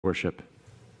Worship.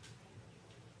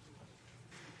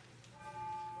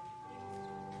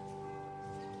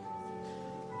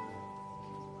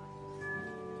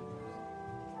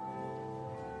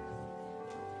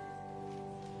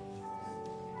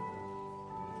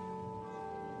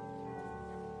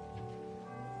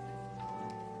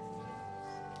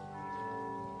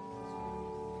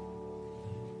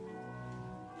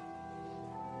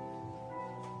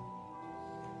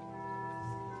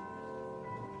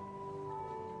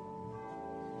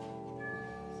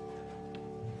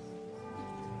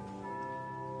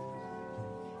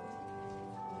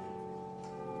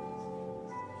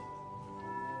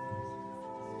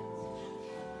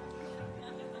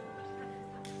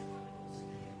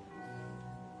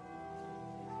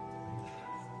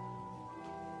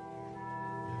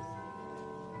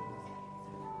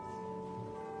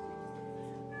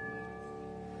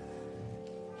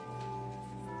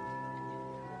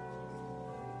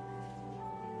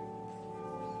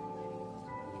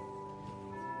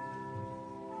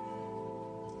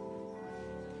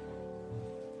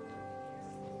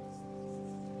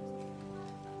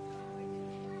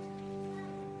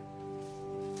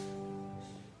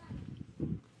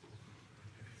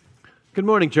 Good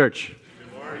morning, church.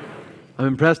 Good morning. I'm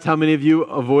impressed how many of you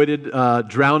avoided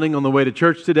drowning on the way to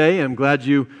church today. I'm glad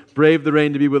you braved the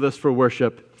rain to be with us for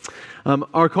worship.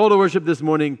 Our call to worship this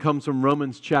morning comes from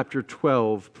Romans chapter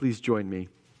 12. Please join me.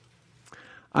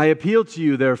 I appeal to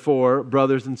you, therefore,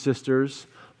 brothers and sisters,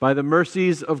 by the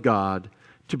mercies of God,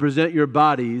 to present your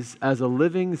bodies as a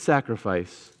living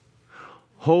sacrifice,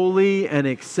 holy and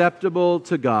acceptable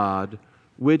to God,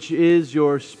 which is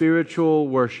your spiritual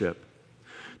worship.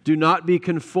 Do not be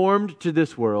conformed to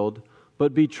this world,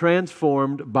 but be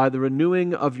transformed by the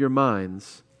renewing of your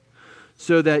minds,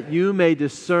 so that you may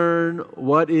discern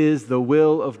what is the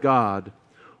will of God,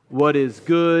 what is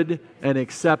good and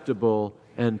acceptable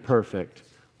and perfect.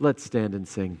 Let's stand and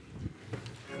sing.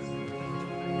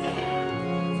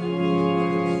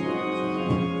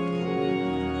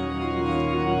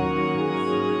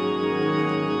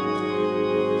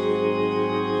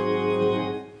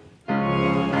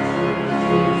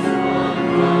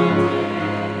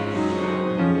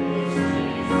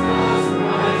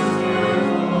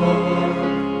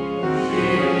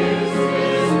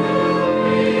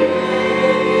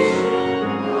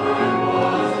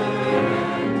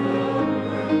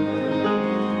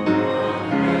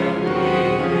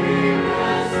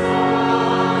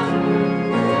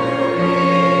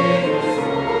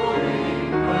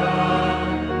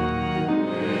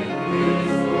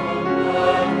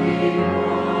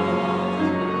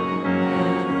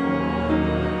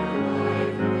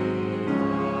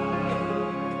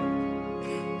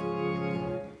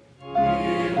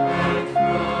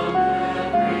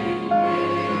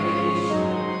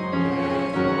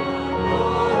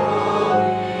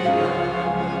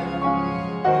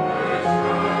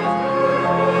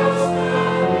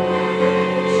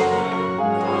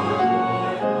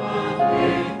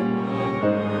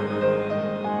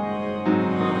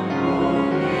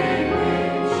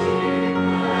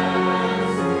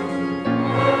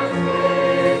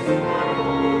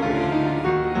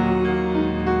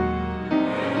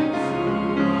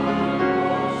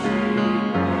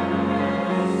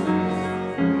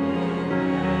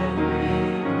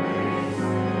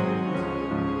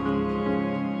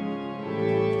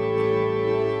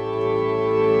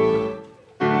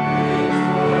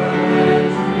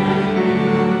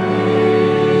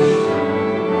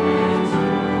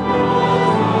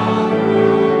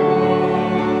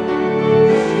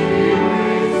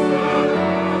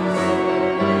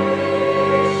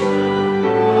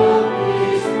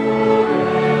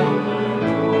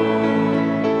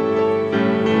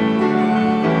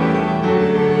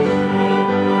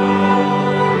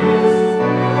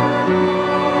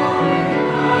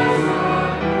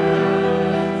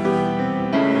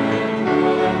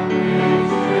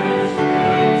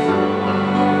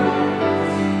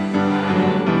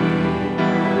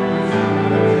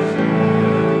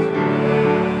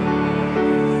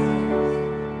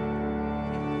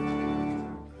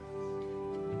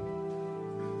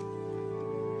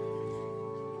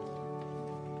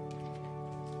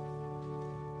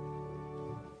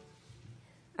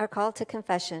 Our call to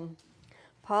confession.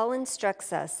 Paul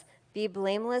instructs us, be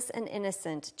blameless and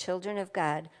innocent, children of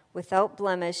God, without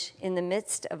blemish, in the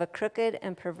midst of a crooked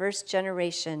and perverse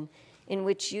generation, in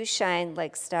which you shine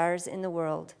like stars in the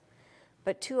world.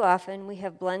 But too often we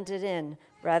have blended in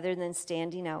rather than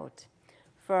standing out.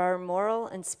 For our moral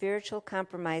and spiritual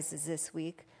compromises this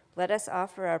week, let us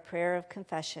offer our prayer of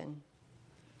confession.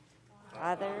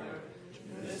 Father,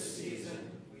 in this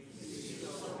season, we see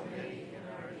so many in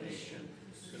our nation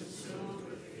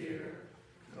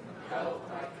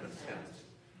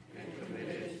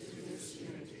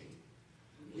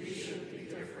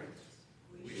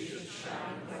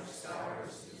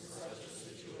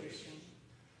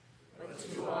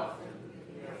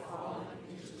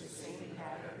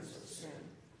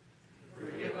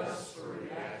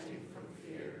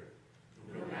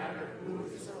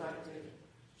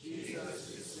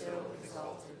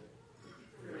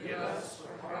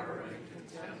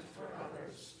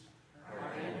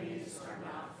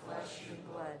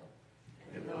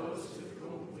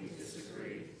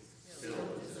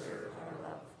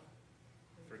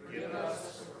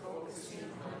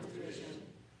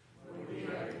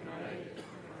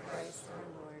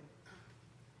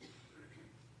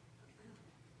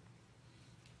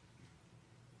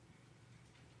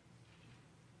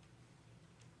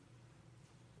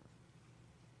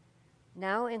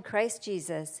Now in Christ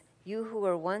Jesus, you who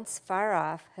were once far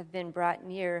off have been brought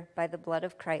near by the blood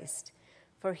of Christ.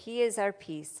 For he is our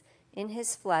peace. In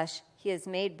his flesh, he has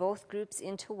made both groups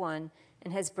into one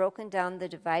and has broken down the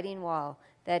dividing wall,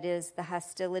 that is, the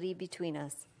hostility between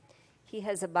us. He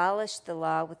has abolished the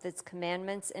law with its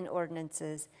commandments and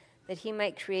ordinances, that he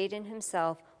might create in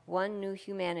himself one new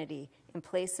humanity in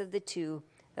place of the two,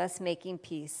 thus making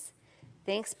peace.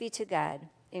 Thanks be to God.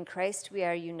 In Christ we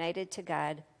are united to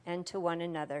God and to one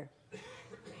another.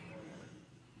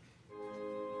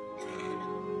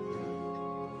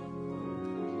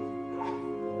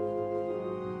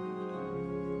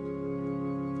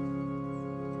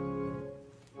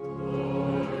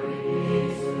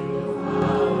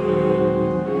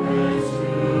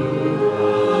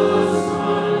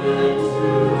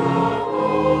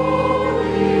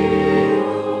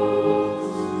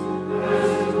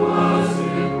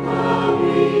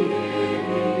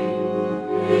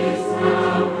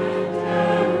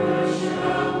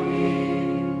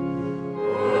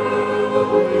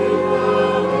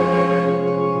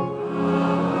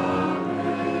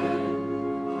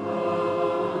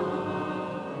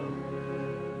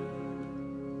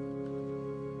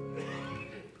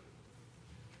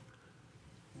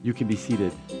 You can be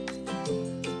seated.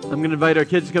 I'm going to invite our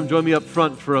kids to come join me up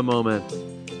front for a moment.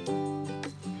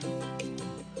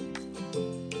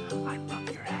 I love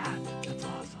your hat. That's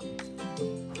awesome.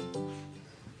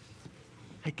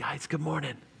 Hey guys, good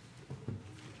morning.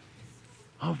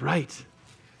 All right.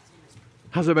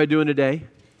 How's everybody doing today?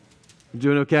 You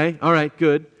doing okay? All right,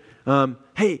 good.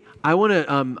 Hey, I want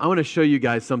to show you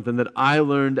guys something that I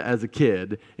learned as a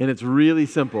kid, and it's really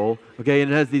simple, okay?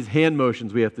 And it has these hand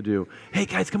motions we have to do. Hey,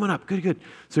 guys, come on up. Good, good.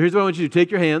 So here's what I want you to do.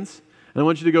 Take your hands, and I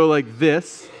want you to go like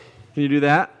this. Can you do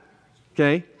that?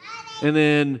 Okay. And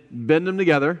then bend them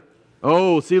together.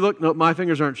 Oh, see, look, no, my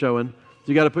fingers aren't showing. So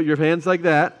you got to put your hands like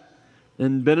that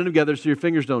and bend them together so your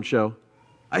fingers don't show.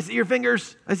 I see your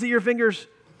fingers. I see your fingers.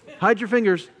 Hide your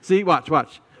fingers. See, watch.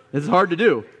 This is hard to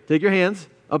do. Take your hands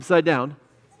upside down.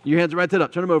 Your hands are right side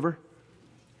up. Turn them over.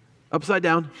 Upside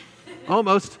down.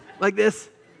 Almost. Like this.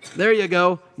 There you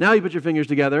go. Now you put your fingers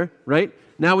together, right?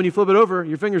 Now when you flip it over,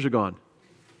 your fingers are gone.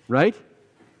 Right?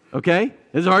 Okay?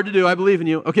 This is hard to do. I believe in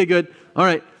you. Okay, good. All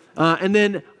right. And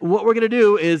then what we're going to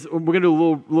do is we're going to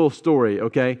do a little story,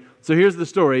 okay? So here's the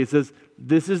story. It says,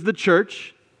 this is the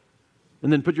church.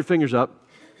 And then put your fingers up.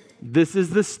 This is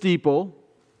the steeple.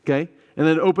 Okay? And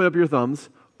then open up your thumbs.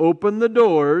 Open the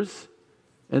doors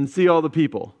and see all the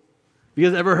people. You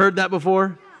guys ever heard that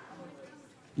before?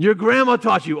 Your grandma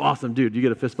taught you. Awesome, dude. You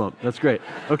get a fist bump. That's great.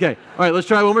 Okay. All right, let's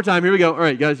try one more time. Here we go. All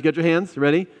right, guys, you got your hands?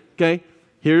 Ready? Okay.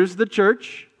 Here's the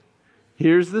church.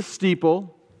 Here's the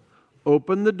steeple.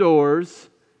 Open the doors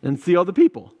and see all the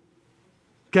people.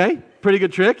 Okay? Pretty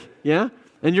good trick. Yeah?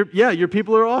 And your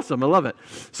people are awesome. I love it.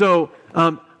 So,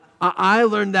 I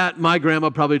learned that. My grandma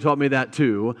probably taught me that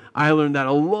too. I learned that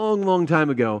a long, long time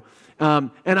ago.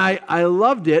 And I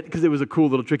loved it because it was a cool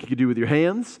little trick you could do with your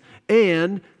hands,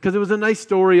 and because it was a nice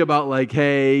story about like,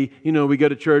 hey, we go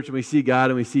to church and we see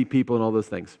God and we see people and all those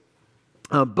things.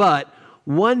 But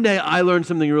one day I learned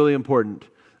something really important.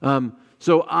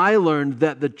 So I learned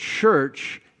that the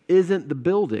church isn't the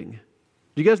building.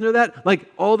 Do you guys know that?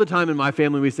 Like all the time in my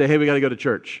family we say, hey, we got to go to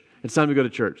church. It's time to go to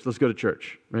church. Let's go to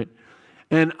church, right?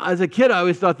 And as a kid, I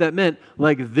always thought that meant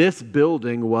like this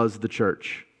building was the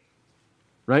church.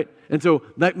 Right? And so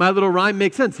that my little rhyme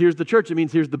makes sense. Here's the church. It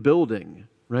means here's the building,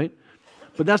 right?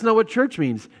 But that's not what church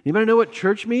means. Anybody know what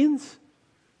church means?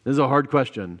 This is a hard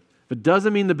question. If it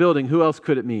doesn't mean the building, who else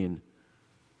could it mean?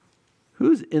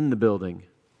 Who's in the building?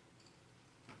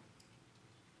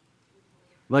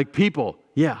 Like people.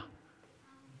 Yeah.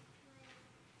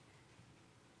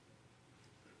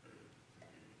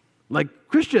 Like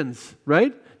Christians,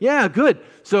 right? Yeah, good.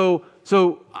 So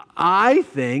I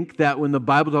think that when the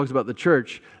Bible talks about the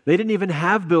church, they didn't even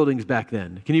have buildings back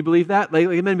then. Can you believe that? Like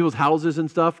many people's houses and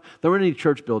stuff, there weren't any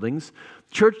church buildings.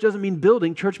 Church doesn't mean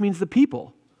building. Church means the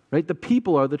people, right? The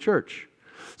people are the church.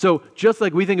 So just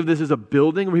like we think of this as a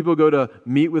building where people go to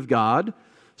meet with God,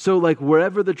 so like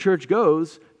wherever the church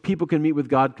goes, people can meet with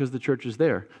God because the church is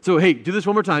there. So hey, do this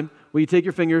one more time. Will you take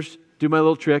your fingers, do my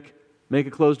little trick, make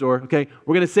a closed door, okay?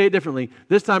 We're going to say it differently.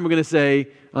 This time we're going to say,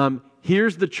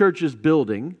 here's the church's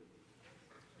building.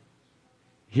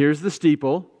 Here's the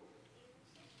steeple.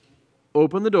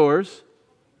 Open the doors.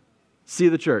 See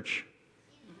the church.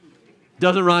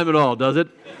 Doesn't rhyme at all, does it?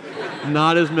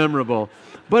 Not as memorable.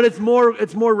 But it's more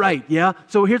right, yeah?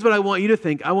 So here's what I want you to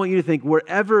think. I want you to think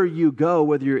wherever you go,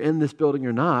 whether you're in this building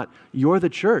or not, you're the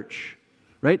church,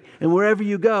 right? And wherever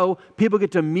you go, people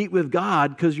get to meet with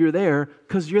God because you're there,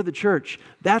 because you're the church.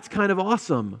 That's kind of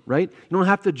awesome, right? You don't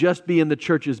have to just be in the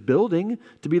church's building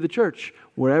to be the church.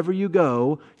 Wherever you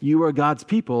go, you are God's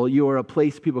people. You are a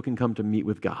place people can come to meet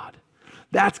with God.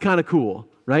 That's kind of cool,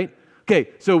 right? Okay,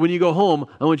 so when you go home,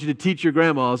 I want you to teach your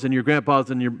grandmas and your grandpas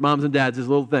and your moms and dads this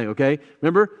little thing, okay?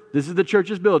 Remember, this is the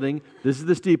church's building. This is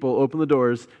the steeple. Open the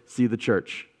doors. See the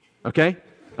church, okay?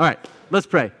 All right, let's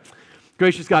pray.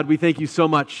 Gracious God, we thank you so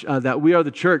much that we are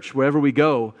the church wherever we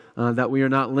go, that we are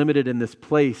not limited in this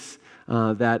place,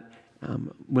 that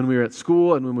when we are at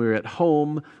school and when we are at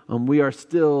home, we are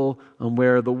still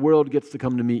where the world gets to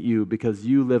come to meet you because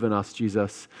you live in us,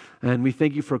 Jesus. And we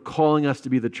thank you for calling us to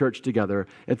be the church together.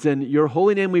 It's in your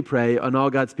holy name we pray, and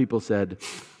all God's people said,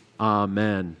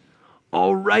 Amen.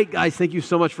 All right, guys, thank you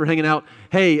so much for hanging out.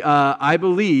 Hey, I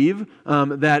believe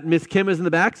that Miss Kim is in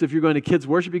the back, so if you're going to kids'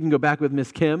 worship, you can go back with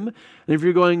Miss Kim. And if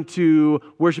you're going to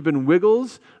worship in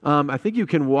Wiggles, I think you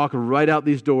can walk right out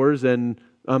these doors, and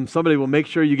somebody will make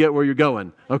sure you get where you're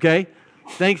going, okay?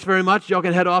 Thanks very much. Y'all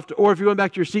can head off, or if you're going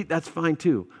back to your seat, that's fine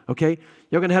too, okay?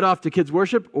 Y'all can head off to kids'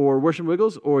 worship or worship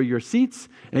Wiggles or your seats,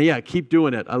 and yeah, keep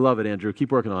doing it. I love it, Andrew.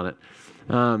 Keep working on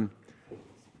it.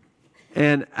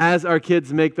 And as our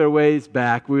kids make their ways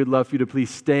back, we would love for you to please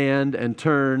stand and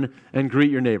turn and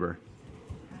greet your neighbor.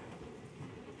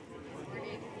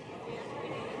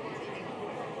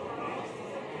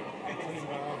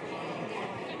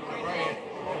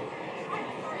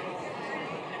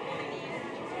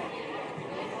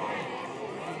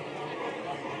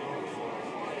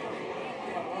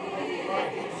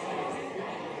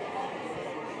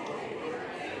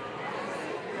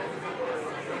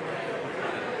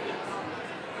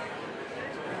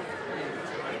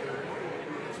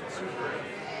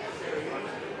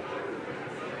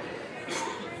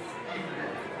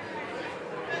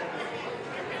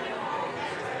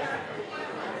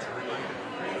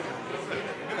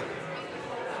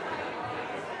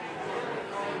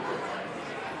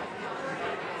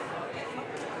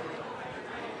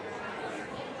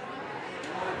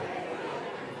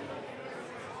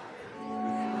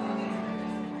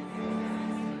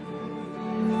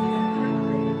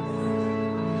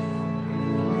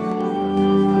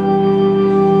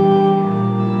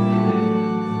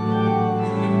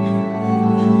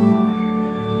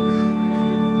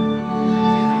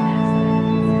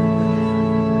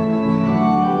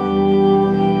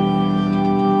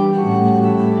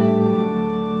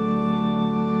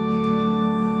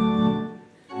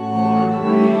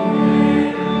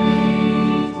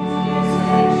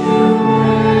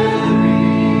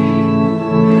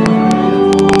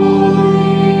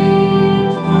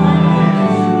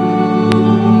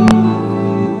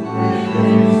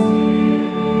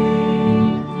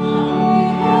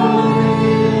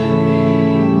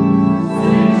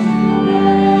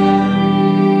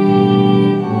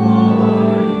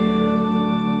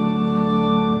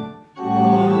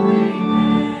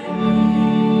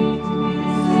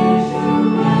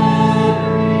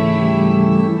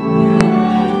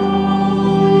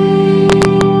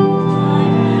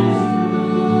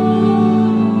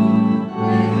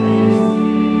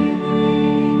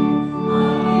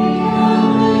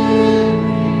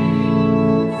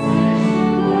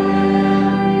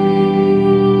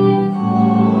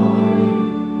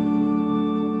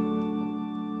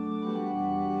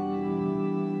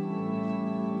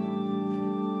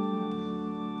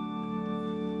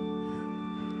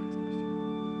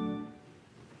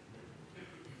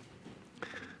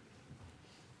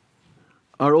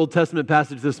 Our Old Testament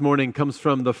passage this morning comes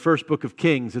from the first book of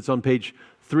Kings. It's on page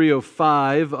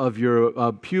 305 of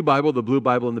your Pew Bible, the blue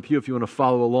Bible in the pew, if you want to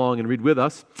follow along and read with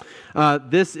us.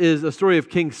 This is a story of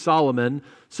King Solomon.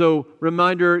 So,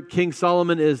 reminder, King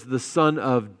Solomon is the son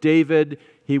of David.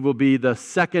 He will be the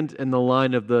second in the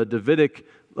line of the Davidic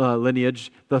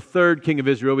lineage, the third king of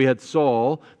Israel. We had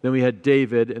Saul, then we had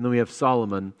David, and then we have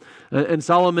Solomon. And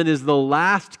Solomon is the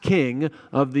last king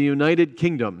of the United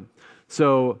Kingdom.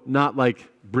 So, not like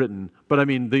Britain, but I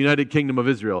mean the United Kingdom of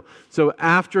Israel. So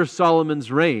after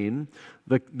Solomon's reign,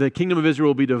 the kingdom of Israel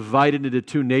will be divided into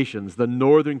two nations, the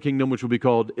northern kingdom, which will be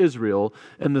called Israel,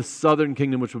 and the southern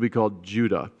kingdom, which will be called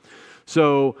Judah.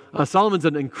 So Solomon's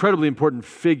an incredibly important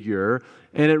figure,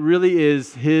 and it really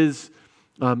is his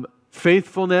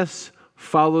faithfulness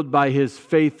followed by his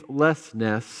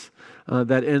faithlessness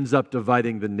that ends up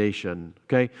dividing the nation.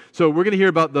 Okay, so we're going to hear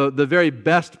about the very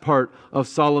best part of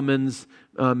Solomon's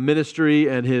ministry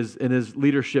and his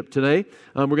leadership today.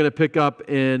 We're going to pick up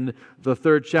in the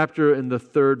third chapter in the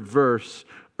third verse,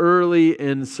 early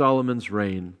in Solomon's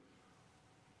reign.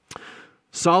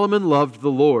 Solomon loved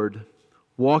the Lord,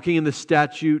 walking in the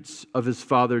statutes of his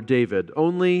father David.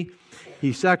 Only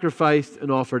he sacrificed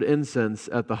and offered incense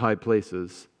at the high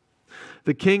places.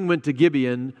 The king went to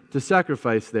Gibeon to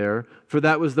sacrifice there, for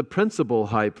that was the principal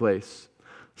high place.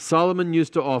 Solomon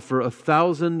used to offer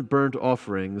 1,000 burnt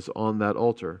offerings on that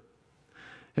altar.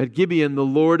 At Gibeon, the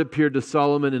Lord appeared to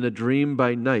Solomon in a dream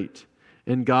by night,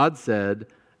 and God said,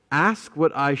 "Ask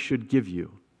what I should give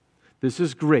you." This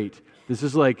is great. This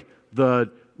is like the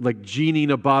genie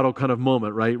in a bottle kind of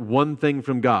moment, right? One thing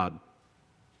from God.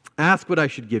 Ask what I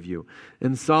should give you.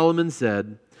 And Solomon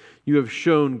said, "You have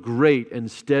shown great and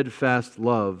steadfast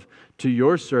love to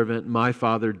your servant, my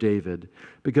father David,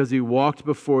 because he walked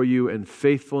before you in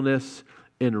faithfulness,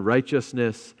 in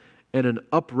righteousness, and in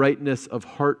uprightness of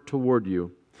heart toward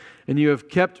you. And you have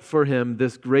kept for him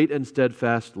this great and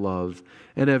steadfast love,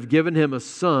 and have given him a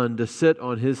son to sit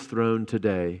on his throne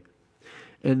today.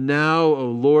 And now, O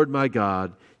Lord my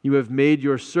God, you have made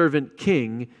your servant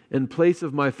king in place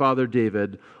of my father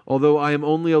David. Although I am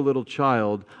only a little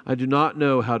child, I do not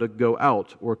know how to go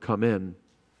out or come in.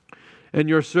 And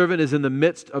your servant is in the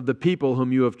midst of the people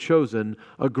whom you have chosen,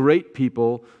 a great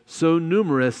people, so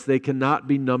numerous they cannot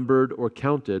be numbered or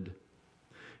counted.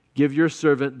 Give your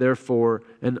servant, therefore,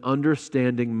 an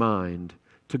understanding mind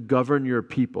to govern your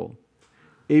people,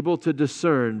 able to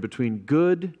discern between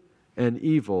good and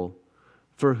evil.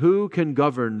 For who can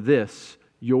govern this,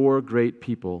 your great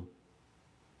people?"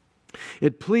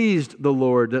 It pleased the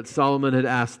Lord that Solomon had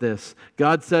asked this.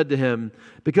 God said to him,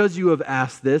 "Because you have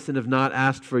asked this and have not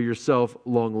asked for yourself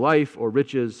long life or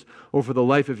riches or for the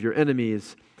life of your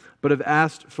enemies, but have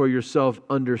asked for yourself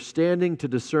understanding to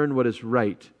discern what is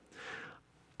right,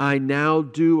 I now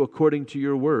do according to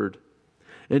your word.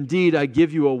 Indeed, I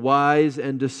give you a wise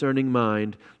and discerning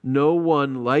mind. No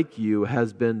one like you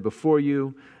has been before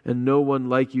you, and no one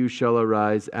like you shall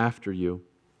arise after you.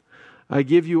 I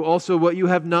give you also what you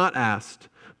have not asked,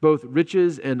 both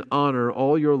riches and honor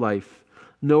all your life.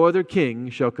 No other king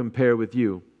shall compare with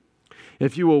you.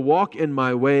 If you will walk in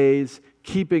my ways,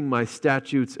 keeping my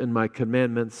statutes and my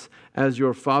commandments, as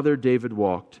your father David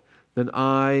walked, then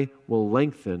I will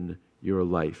lengthen your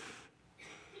life."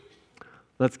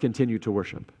 Let's continue to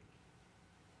worship.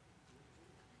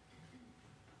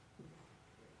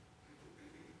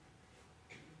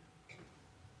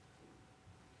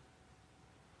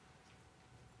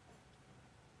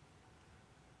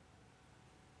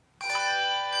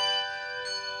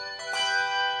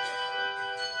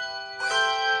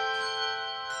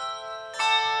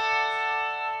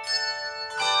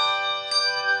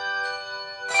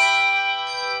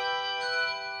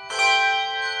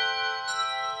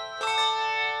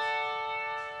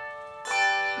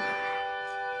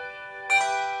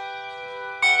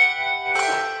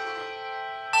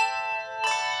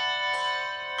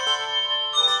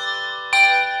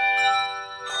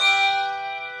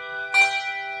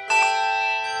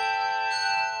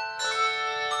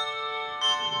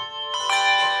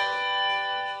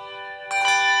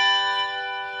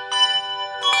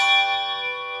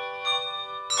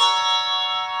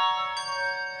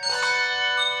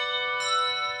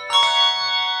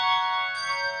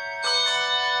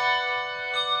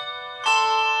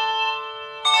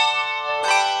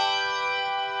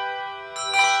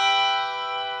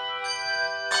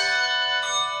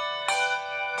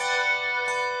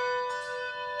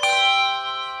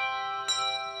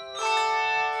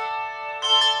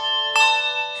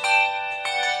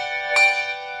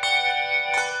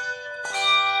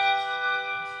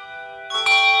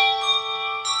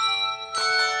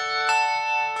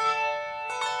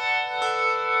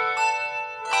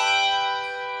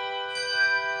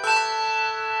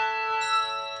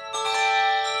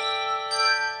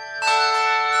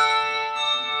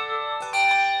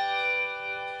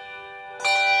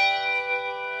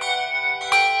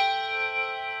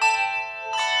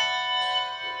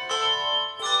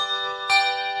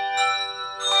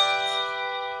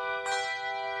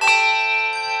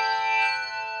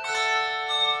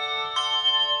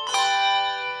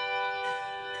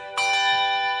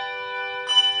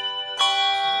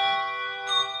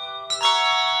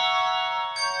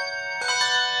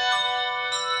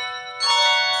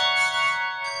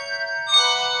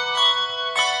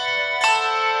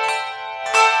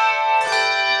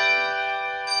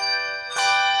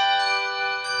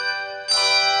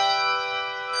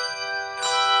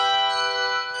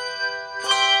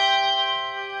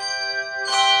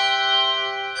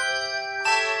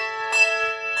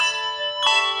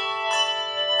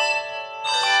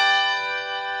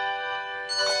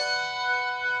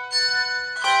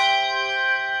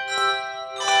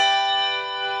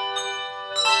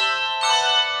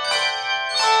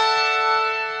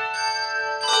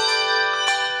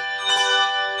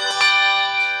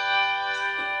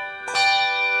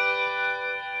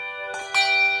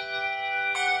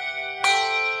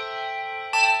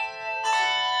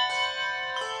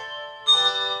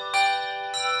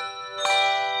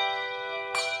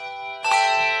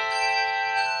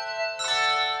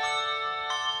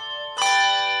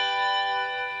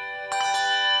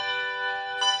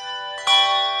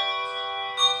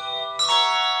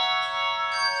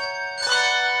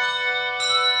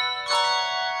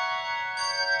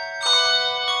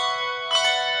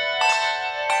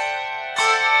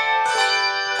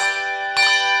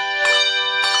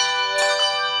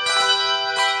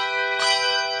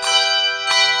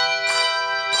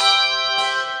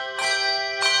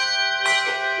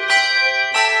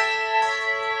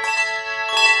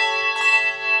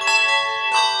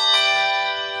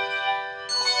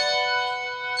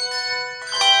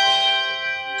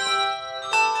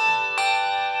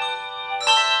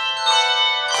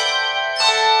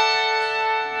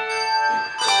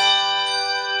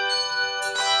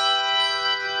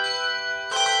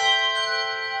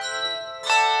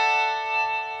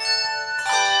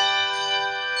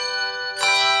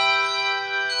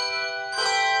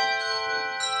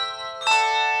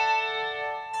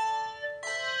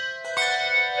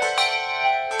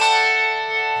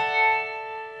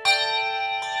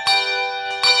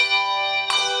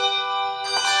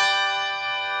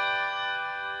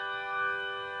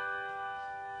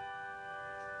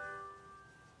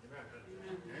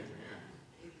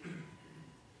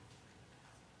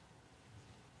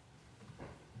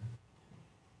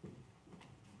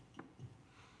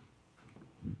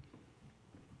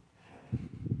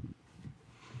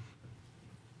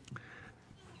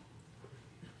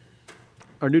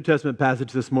 Our New Testament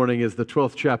passage this morning is the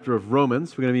 12th chapter of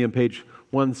Romans. We're going to be on page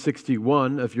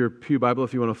 161 of your Pew Bible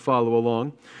if you want to follow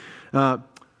along.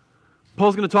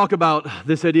 Paul's going to talk about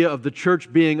this idea of the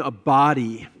church being a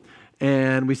body.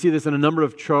 And we see this in a number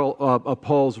of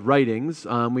Paul's writings.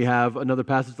 We have another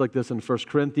passage like this in 1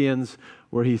 Corinthians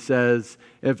where he says,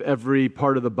 if every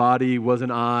part of the body was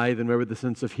an eye, then where would the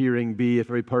sense of hearing be? If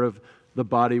every part of the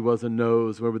body was a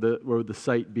nose, where would the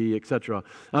sight be, etc.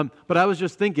 But I was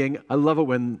just thinking, I love it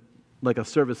when like a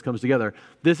service comes together.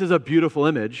 This is a beautiful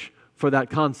image for that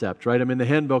concept, right? I'm in the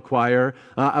handbell choir.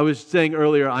 I was saying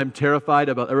earlier, I'm terrified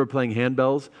about ever playing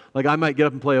handbells. Like I might get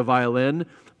up and play a violin,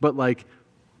 but like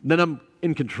then I'm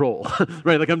in control,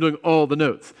 right? Like I'm doing all the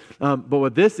notes. But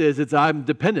what this is I'm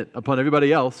dependent upon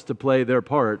everybody else to play their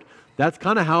part. That's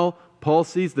kind of how Paul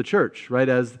sees the church, right,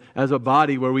 as a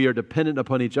body where we are dependent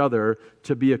upon each other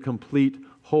to be a complete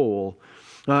whole.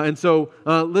 And so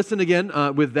listen again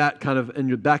with that kind of in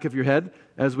the back of your head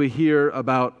as we hear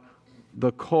about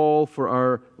the call for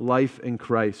our life in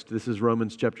Christ. This is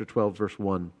Romans chapter 12, verse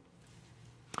 1.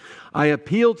 I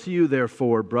appeal to you,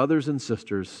 therefore, brothers and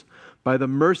sisters, by the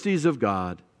mercies of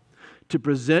God, to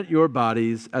present your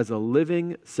bodies as a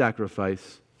living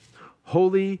sacrifice,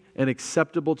 holy and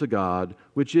acceptable to God,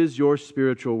 which is your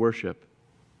spiritual worship.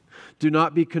 Do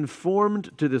not be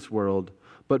conformed to this world,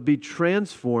 but be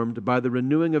transformed by the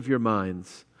renewing of your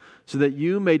minds, so that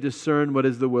you may discern what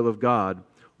is the will of God,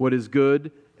 what is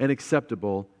good and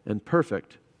acceptable and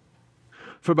perfect.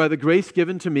 For by the grace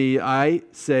given to me, I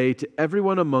say to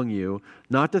everyone among you,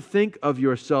 not to think of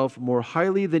yourself more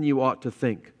highly than you ought to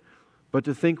think, but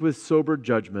to think with sober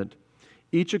judgment,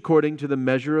 each according to the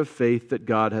measure of faith that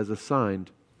God has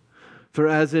assigned. For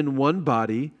as in one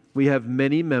body we have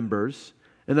many members,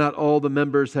 and not all the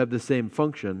members have the same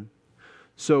function,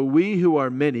 so we who are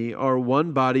many are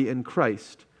one body in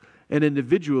Christ, and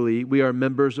individually we are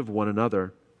members of one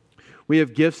another. We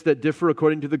have gifts that differ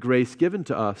according to the grace given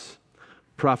to us: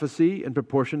 prophecy in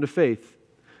proportion to faith,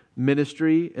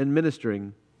 ministry and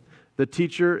ministering, the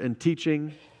teacher and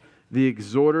teaching, the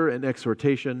exhorter and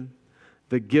exhortation,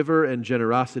 the giver and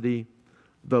generosity,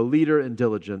 the leader in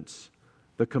diligence,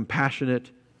 the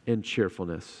compassionate in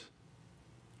cheerfulness.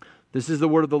 This is the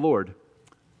word of the Lord.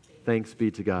 Thanks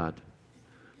be to God.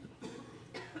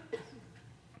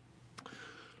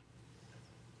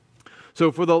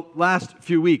 So for the last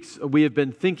few weeks, we have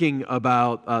been thinking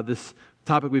about this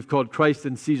topic we've called Christ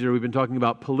and Caesar. We've been talking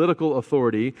about political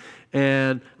authority,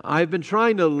 and I've been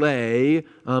trying to lay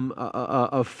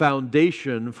a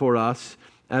foundation for us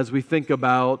as we think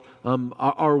about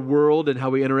our world and how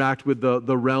we interact with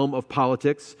the realm of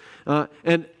politics.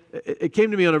 And it came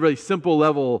to me on a really simple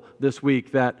level this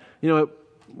week that,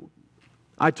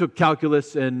 I took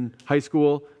calculus in high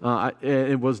school.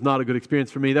 It was not a good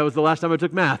experience for me. That was the last time I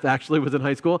took math, actually, was in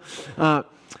high school. And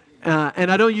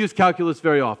I don't use calculus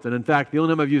very often. In fact, the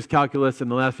only time I've used calculus in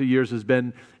the last few years has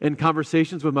been in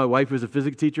conversations with my wife, who's a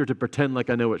physics teacher, to pretend like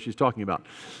I know what she's talking about.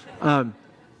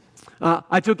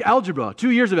 I took algebra, 2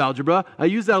 years of algebra. I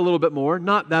use that a little bit more,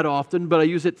 not that often, but I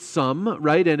use it some,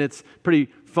 right? And it's pretty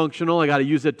functional. I got to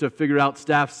use it to figure out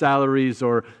staff salaries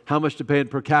or how much to pay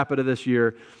per capita this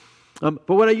year. But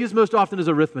what I use most often is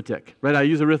arithmetic, right? I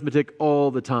use arithmetic all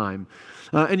the time.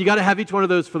 And you got to have each one of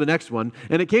those for the next one.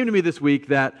 And it came to me this week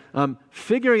that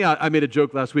figuring out, I made a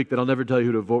joke last week that I'll never tell you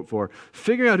who to vote for.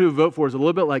 Figuring out who to vote for is a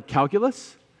little bit like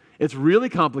calculus. It's really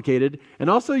complicated, and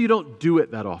also you don't do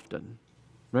it that often,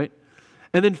 right?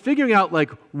 And then figuring out like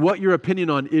what your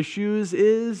opinion on issues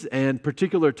is and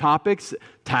particular topics,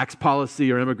 tax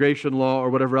policy or immigration law or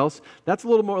whatever else, that's a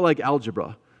little more like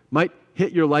algebra. Might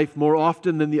hit your life more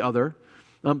often than the other.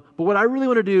 But what I really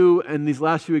want to do in these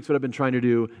last few weeks, what I've been trying to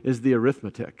do is the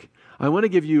arithmetic. I want to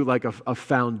give you like a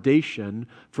foundation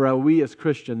for how we as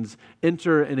Christians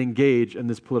enter and engage in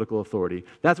this political authority.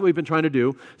 That's what we've been trying to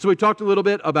do. So we talked a little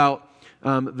bit about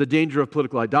the danger of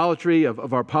political idolatry,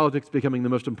 of our politics becoming the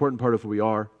most important part of who we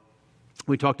are.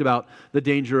 We talked about the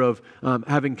danger of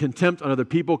having contempt on other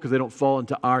people because they don't fall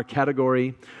into our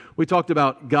category. We talked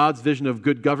about God's vision of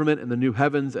good government and the new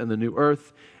heavens and the new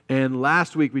earth. And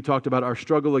last week we talked about our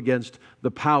struggle against the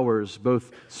powers,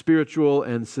 both spiritual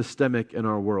and systemic in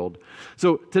our world.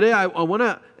 So today I want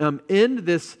to end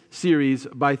this series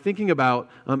by thinking about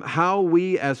how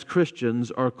we as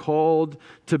Christians are called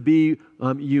to be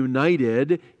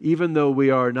united, even though we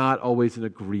are not always in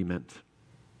agreement.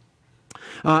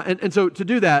 And so to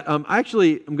do that, I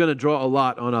actually am going to draw a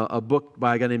lot on a book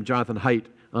by a guy named Jonathan Haidt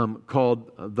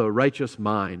called The Righteous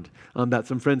Mind that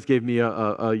some friends gave me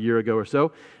a year ago or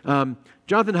so.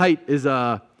 Jonathan Haidt is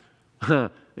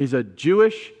he's a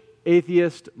Jewish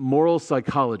atheist moral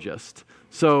psychologist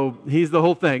So he's the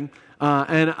whole thing.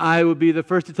 And I would be the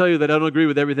first to tell you that I don't agree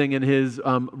with everything in his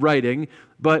writing,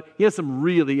 but he has some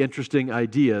really interesting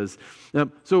ideas.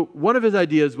 So one of his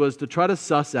ideas was to try to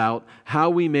suss out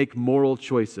how we make moral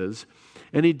choices.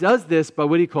 And he does this by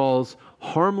what he calls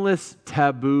harmless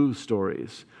taboo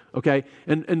stories. Okay?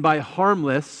 And by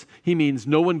harmless, he means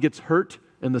no one gets hurt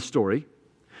in the story.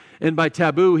 And by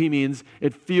taboo, he means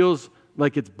it feels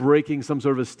like it's breaking some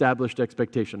sort of established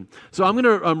expectation. So I'm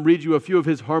going to read you a few of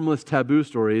his harmless taboo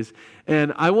stories,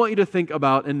 and I want you to think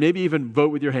about, and maybe even vote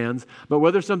with your hands, about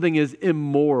whether something is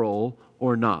immoral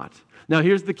or not. Now,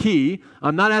 here's the key.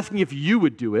 I'm not asking if you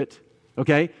would do it,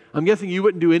 okay? I'm guessing you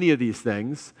wouldn't do any of these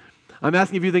things. I'm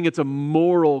asking if you think it's a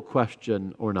moral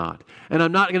question or not. And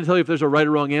I'm not going to tell you if there's a right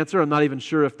or wrong answer. I'm not even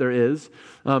sure if there is.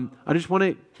 I just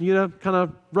want you to kind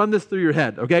of run this through your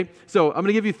head, okay? So I'm going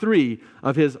to give you 3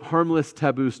 of his harmless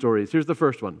taboo stories. Here's the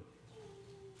first one.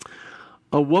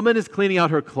 A woman is cleaning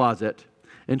out her closet,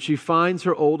 and she finds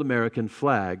her old American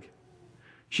flag.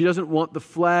 She doesn't want the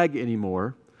flag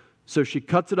anymore, so she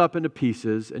cuts it up into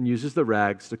pieces and uses the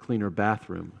rags to clean her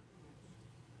bathroom.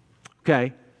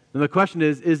 Okay? And the question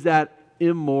is that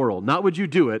immoral? Not would you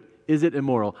do it, is it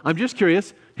immoral? I'm just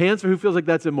curious, hands for who feels like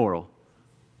that's immoral.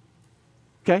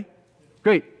 Okay,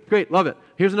 great, love it.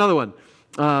 Here's another one.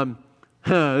 This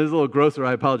is a little grosser,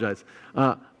 I apologize.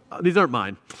 These aren't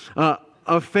mine.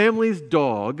 A family's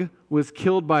dog was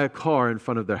killed by a car in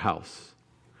front of their house.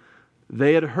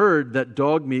 They had heard that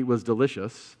dog meat was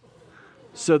delicious,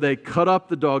 so they cut up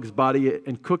the dog's body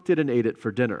and cooked it and ate it for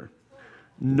dinner.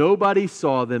 Nobody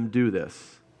saw them do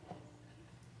this.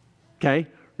 Okay?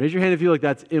 Raise your hand if you feel like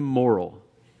that's immoral.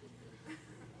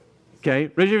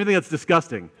 Okay? Raise your hand if you think that's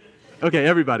disgusting. Okay,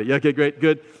 everybody. Yeah, okay, great,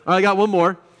 good. All right, I got one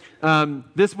more.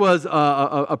 This was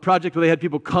a project where they had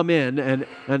people come in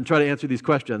and try to answer these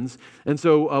questions. And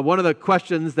so one of the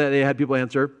questions that they had people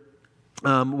answer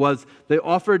was they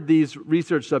offered these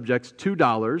research subjects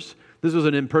 $2. This was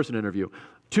an in-person interview.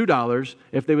 $2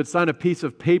 if they would sign a piece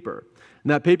of paper. And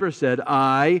that paper said,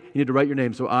 you need to write your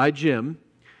name. So I, Jim,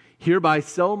 hereby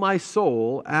sell my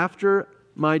soul after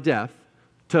my death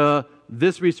to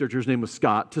this researcher's name was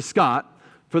Scott,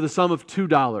 for the sum of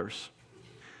 $2.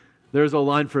 There's a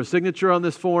line for a signature on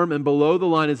this form, and below the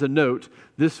line is a note.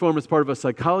 This form is part of a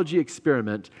psychology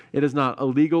experiment. It is not a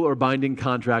legal or binding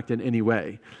contract in any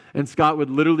way. And Scott would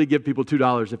literally give people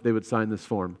 $2 if they would sign this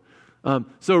form.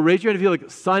 So raise your hand if you feel like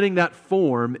signing that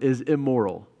form is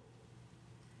immoral.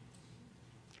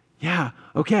 Yeah,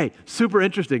 okay, super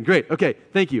interesting, great, okay,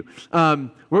 thank you.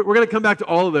 We're going to come back to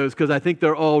all of those because I think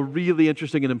they're all really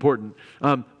interesting and important.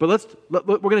 But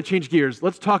we're going to change gears.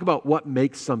 Let's talk about what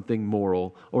makes something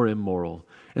moral or immoral.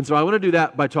 And so I want to do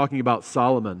that by talking about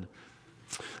Solomon.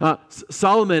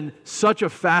 Solomon, such a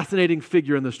fascinating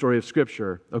figure in the story of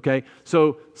Scripture, okay?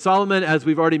 So Solomon, as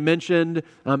we've already mentioned,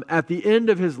 at the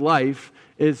end of his life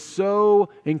is so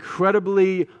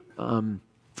incredibly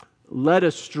led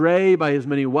astray by his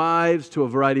many wives to a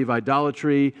variety of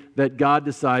idolatry that God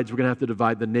decides we're going to have to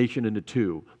divide the nation into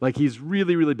 2. Like he's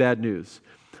really, really bad news.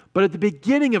 But at the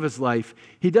beginning of his life,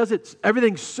 he does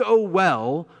everything so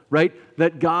well, right,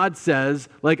 that God says,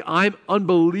 like, I'm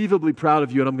unbelievably proud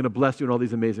of you and I'm going to bless you in all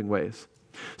these amazing ways.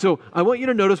 So I want you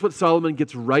to notice what Solomon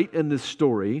gets right in this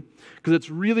story because it's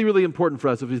really, really important for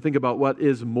us if we think about what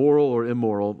is moral or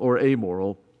immoral or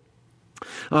amoral.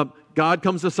 God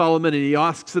comes to Solomon and he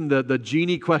asks him the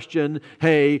genie question,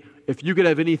 hey, if you could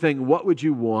have anything, what would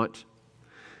you want?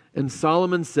 And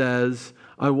Solomon says,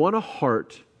 I want a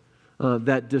heart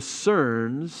that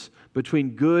discerns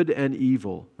between good and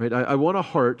evil. Right? I want a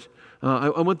heart,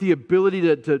 I want the ability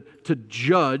to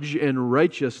judge in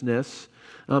righteousness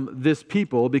this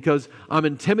people because I'm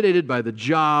intimidated by the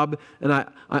job and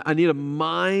I need a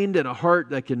mind and a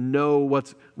heart that can know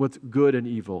what's good and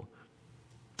evil.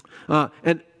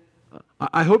 And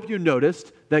I hope you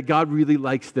noticed that God really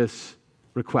likes this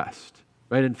request,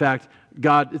 right? In fact,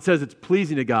 it says it's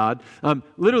pleasing to God.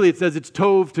 Literally, it says it's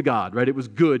tov to God, right? It was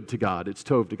good to God. It's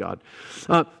tov to God.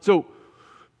 So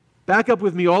back up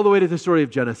with me all the way to the story of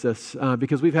Genesis,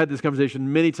 because we've had this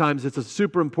conversation many times. It's a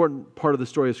super important part of the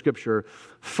story of Scripture.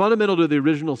 Fundamental to the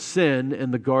original sin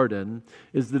in the garden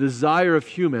is the desire of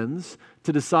humans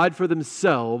to decide for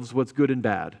themselves what's good and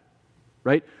bad,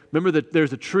 right? Remember that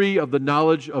there's a tree of the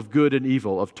knowledge of good and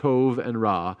evil, of Tov and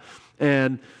Ra,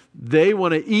 and they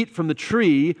want to eat from the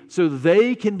tree so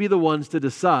they can be the ones to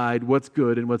decide what's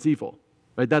good and what's evil.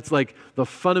 Right? That's like the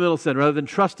fundamental sin. Rather than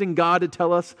trusting God to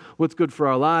tell us what's good for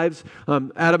our lives,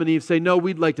 Adam and Eve say, no,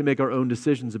 we'd like to make our own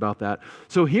decisions about that.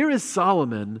 So here is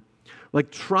Solomon,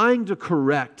 like trying to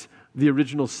correct the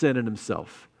original sin in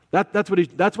himself.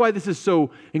 That's why this is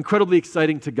so incredibly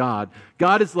exciting to God.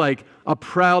 God is like a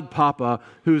proud papa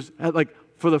who's like,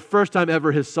 for the first time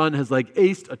ever, his son has like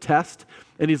aced a test.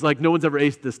 And he's like, no one's ever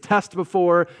aced this test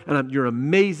before, and you're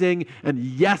amazing, and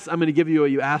yes, I'm going to give you what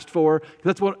you asked for.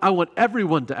 That's what I want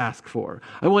everyone to ask for.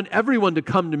 I want everyone to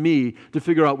come to me to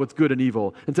figure out what's good and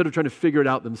evil, instead of trying to figure it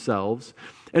out themselves.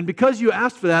 And because you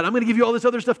asked for that, I'm going to give you all this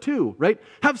other stuff too, right?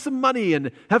 Have some money, and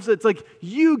it's like,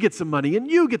 you get some money, and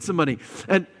you get some money.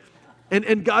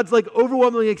 And God's like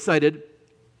overwhelmingly excited.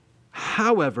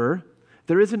 However,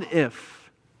 there is an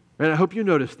if, right? I hope you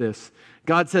notice this.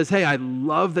 God says, hey, I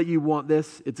love that you want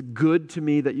this. It's good to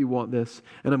me that you want this,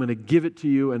 and I'm going to give it to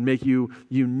you and make you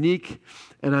unique,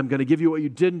 and I'm going to give you what you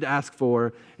didn't ask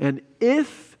for. And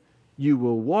if you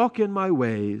will walk in my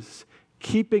ways,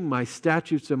 keeping my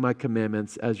statutes and my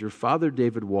commandments as your father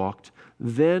David walked,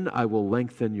 then I will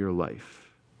lengthen your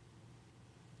life.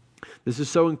 This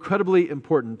is so incredibly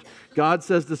important. God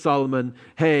says to Solomon,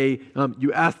 hey,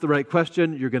 you asked the right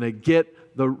question. You're going to get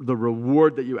the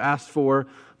reward that you asked for.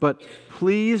 But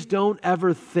please don't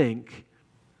ever think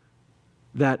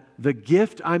that the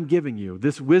gift I'm giving you,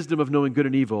 this wisdom of knowing good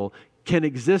and evil, can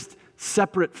exist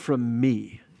separate from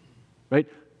me, right?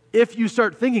 If you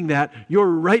start thinking that, you're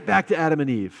right back to Adam and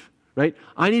Eve, right?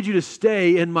 I need you to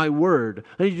stay in my word.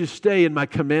 I need you to stay in my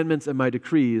commandments and my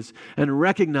decrees and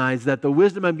recognize that the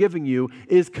wisdom I'm giving you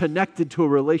is connected to a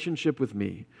relationship with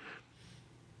me.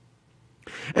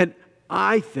 And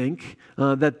I think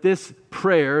that this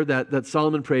prayer that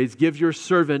Solomon prays, give your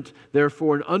servant,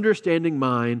 therefore, an understanding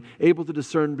mind, able to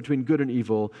discern between good and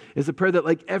evil, is a prayer that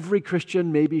like every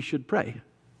Christian maybe should pray.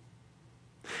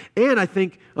 And I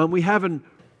think we have in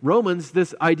Romans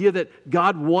this idea that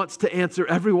God wants to answer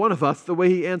every one of us the way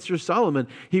he answers Solomon.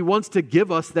 He wants to give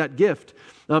us that gift.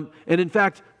 And in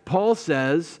fact, Paul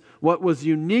says, what was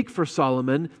unique for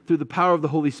Solomon through the power of the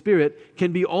Holy Spirit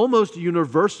can be almost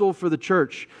universal for the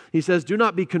church. He says, do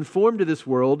not be conformed to this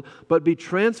world, but be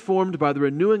transformed by the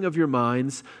renewing of your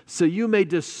minds, so you may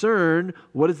discern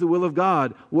what is the will of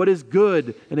God, what is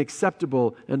good and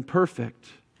acceptable and perfect.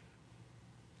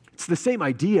 It's the same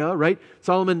idea, right?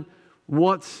 Solomon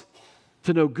wants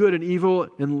to know good and evil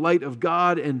in light of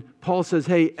God, and Paul says,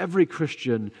 hey, every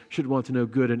Christian should want to know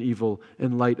good and evil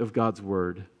in light of God's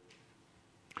word.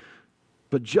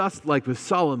 But just like with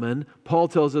Solomon, Paul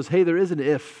tells us, hey, there is an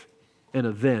if and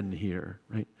a then here,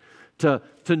 right?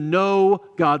 To know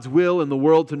God's will in the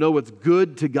world, to know what's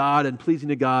good to God and pleasing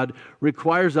to God,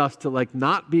 requires us to like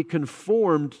not be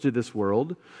conformed to this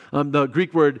world. The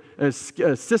Greek word is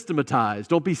systematized.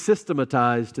 Don't be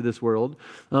systematized to this world,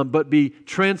 but be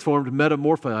transformed,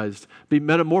 metamorphized. Be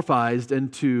metamorphized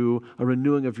into a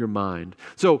renewing of your mind.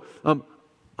 So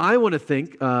I want to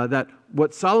think that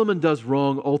what Solomon does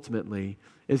wrong ultimately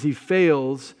is he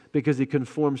fails because he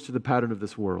conforms to the pattern of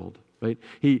this world, right?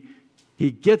 He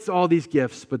gets all these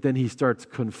gifts, but then he starts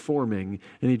conforming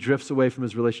and he drifts away from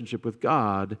his relationship with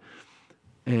God,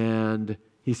 and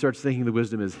he starts thinking the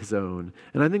wisdom is his own.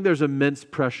 And I think there's immense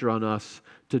pressure on us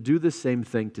to do the same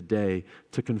thing today,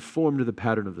 to conform to the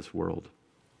pattern of this world.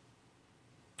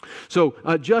 So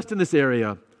just in this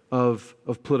area of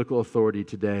political authority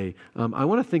today, I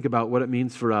want to think about what it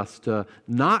means for us to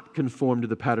not conform to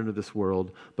the pattern of this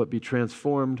world, but be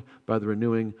transformed by the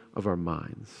renewing of our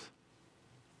minds.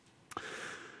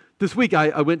 This week,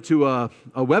 I went to a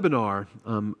webinar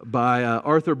by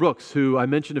Arthur Brooks, who I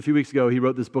mentioned a few weeks ago. He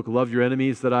wrote this book, Love Your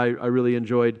Enemies, that I really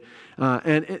enjoyed.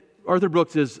 Arthur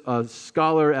Brooks is a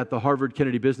scholar at the Harvard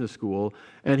Kennedy Business School,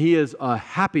 and he is a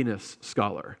happiness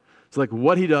scholar. So like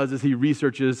what he does is he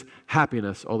researches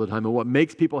happiness all the time and what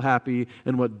makes people happy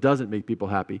and what doesn't make people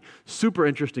happy. Super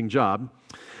interesting job.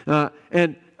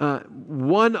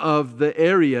 One of the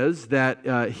areas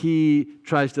that he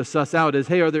tries to suss out is,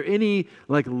 hey, are there any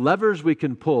like levers we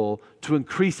can pull to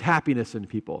increase happiness in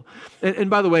people? And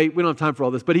by the way, we don't have time for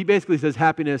all this, but he basically says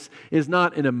happiness is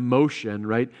not an emotion,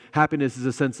 right? Happiness is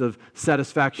a sense of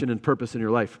satisfaction and purpose in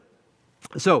your life.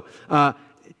 So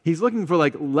he's looking for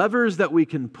like levers that we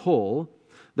can pull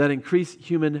that increase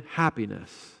human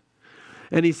happiness.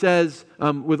 And he says,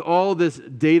 with all this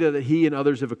data that he and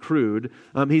others have accrued,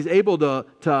 he's able to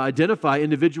identify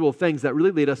individual things that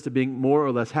really lead us to being more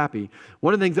or less happy.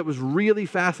 One of the things that was really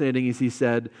fascinating is he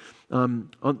said,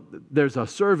 there's a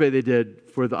survey they did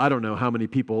for I don't know how many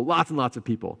people, lots and lots of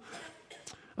people.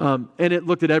 And it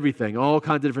looked at everything, all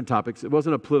kinds of different topics. It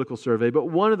wasn't a political survey, but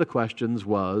one of the questions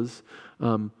was,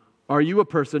 are you a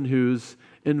person who's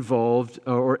involved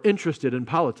or interested in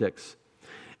politics?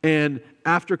 And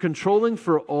after controlling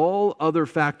for all other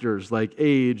factors like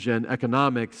age and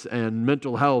economics and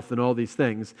mental health and all these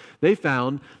things, they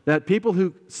found that people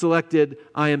who selected,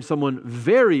 I am someone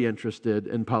very interested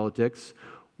in politics,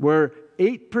 were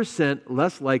 8%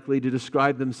 less likely to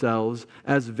describe themselves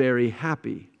as very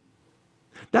happy.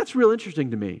 That's real interesting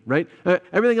to me, right?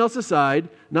 Everything else aside,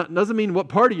 doesn't mean what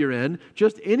party you're in,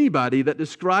 just anybody that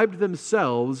described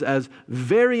themselves as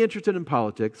very interested in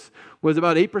politics was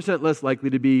about 8% less likely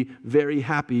to be very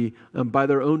happy by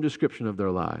their own description of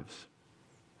their lives.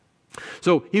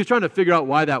 So he was trying to figure out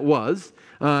why that was,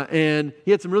 and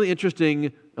he had some really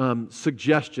interesting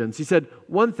suggestions. He said,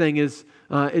 one thing is,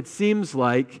 it seems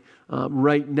like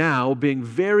right now being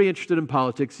very interested in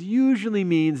politics usually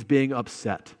means being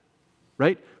upset.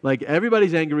 Right? Like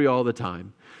everybody's angry all the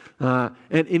time.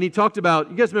 And he talked about,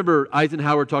 you guys remember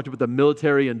Eisenhower talked about the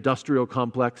military-industrial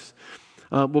complex?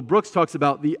 Well, Brooks talks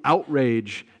about the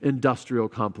outrage industrial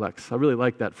complex. I really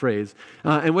like that phrase.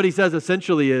 And what he says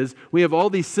essentially is we have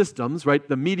all these systems, right?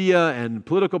 The media and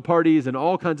political parties and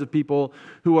all kinds of people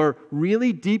who are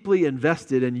really deeply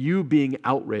invested in you being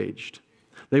outraged.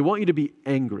 They want you to be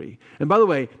angry. And by the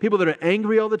way, people that are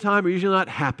angry all the time are usually not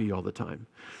happy all the time.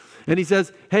 And he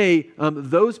says, hey,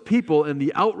 those people in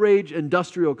the outrage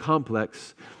industrial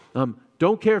complex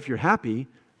don't care if you're happy.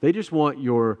 They just want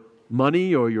your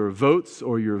money or your votes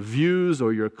or your views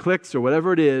or your clicks or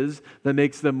whatever it is that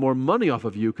makes them more money off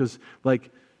of you because, like,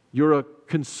 you're a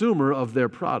consumer of their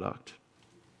product.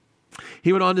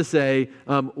 He went on to say,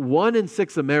 1 in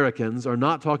 6 Americans are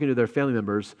not talking to their family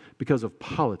members because of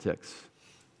politics.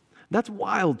 That's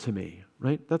wild to me,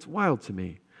 right? That's wild to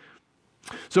me.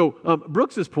 So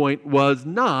Brooks's point was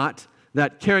not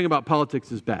that caring about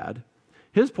politics is bad.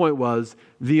 His point was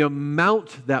the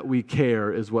amount that we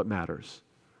care is what matters.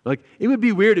 Like, it would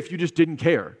be weird if you just didn't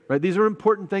care, right? These are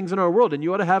important things in our world, and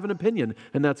you ought to have an opinion,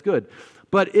 and that's good.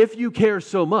 But if you care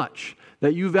so much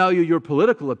that you value your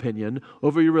political opinion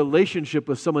over your relationship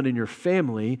with someone in your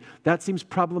family, that seems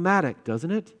problematic,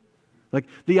 doesn't it? Like,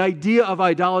 the idea of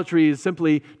idolatry is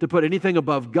simply to put anything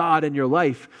above God in your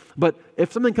life. But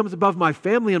if something comes above my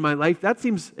family in my life, that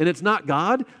seems, and it's not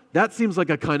God, that seems like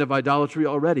a kind of idolatry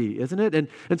already, isn't it? And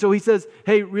so he says,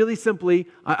 hey, really simply,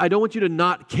 I don't want you to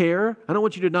not care. I don't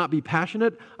want you to not be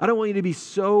passionate. I don't want you to be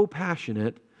so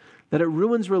passionate that it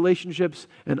ruins relationships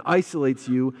and isolates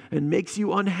you and makes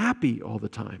you unhappy all the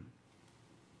time.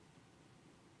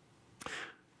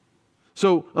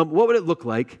 So what would it look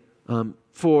like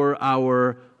for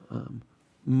our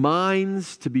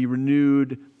minds to be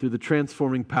renewed through the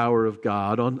transforming power of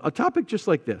God on a topic just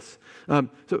like this?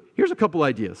 So here's a couple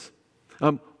ideas.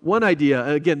 One idea,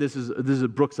 again, this is a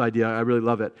Brooks idea. I really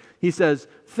love it. He says,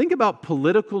 think about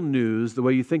political news the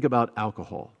way you think about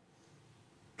alcohol.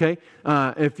 Okay?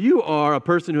 If you are a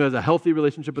person who has a healthy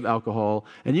relationship with alcohol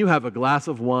and you have a glass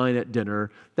of wine at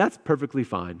dinner, that's perfectly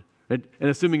fine. And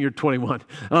assuming you're 21,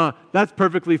 that's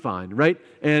perfectly fine, right?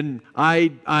 And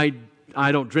I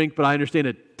don't drink, but I understand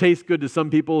it tastes good to some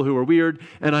people who are weird,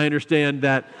 and I understand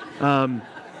that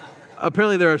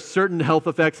apparently there are certain health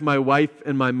effects. My wife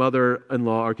and my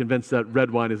mother-in-law are convinced that red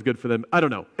wine is good for them. I don't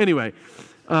know. Anyway,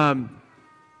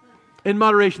 in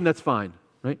moderation, that's fine,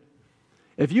 right?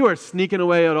 If you are sneaking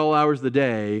away at all hours of the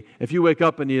day, if you wake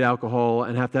up and need alcohol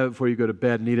and have to have it before you go to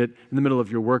bed and need it in the middle of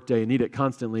your workday and need it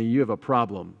constantly, you have a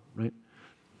problem, right?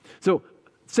 So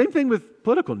same thing with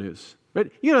political news,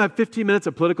 right? You don't have 15 minutes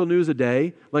of political news a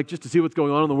day, like just to see what's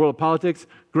going on in the world of politics.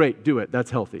 Great, do it. That's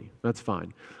healthy. That's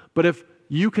fine. But if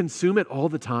you consume it all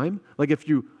the time, like if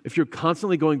you're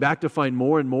constantly going back to find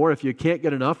more and more, if you can't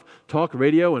get enough talk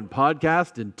radio and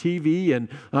podcast and TV and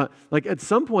like at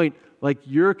some point, like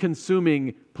you're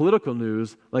consuming political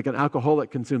news like an alcoholic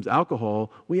consumes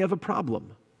alcohol, we have a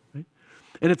problem, right?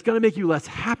 And it's going to make you less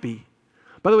happy.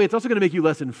 By the way, it's also going to make you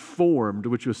less informed,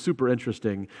 which was super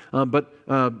interesting. But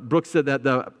Brooks said that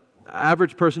the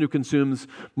average person who consumes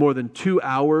more than 2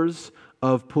 hours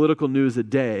of political news a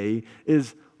day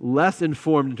is less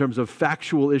informed in terms of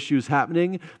factual issues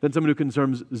happening than someone who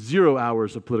consumes 0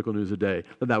 hours of political news a day.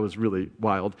 That was really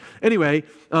wild. Anyway,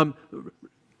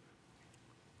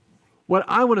 what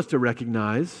I want us to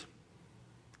recognize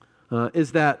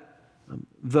is that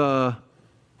the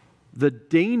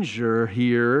danger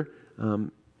here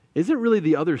isn't really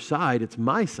the other side, it's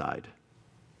my side.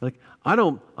 Like, I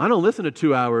don't listen to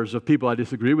 2 hours of people I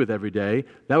disagree with every day.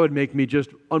 That would make me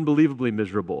just unbelievably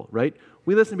miserable, right?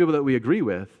 We listen to people that we agree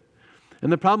with.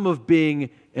 And the problem of being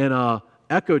in a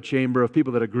echo chamber of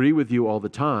people that agree with you all the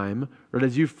time, or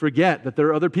as you forget that there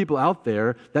are other people out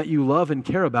there that you love and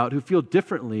care about who feel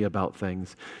differently about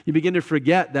things. You begin to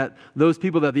forget that those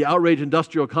people that the outrage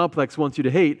industrial complex wants you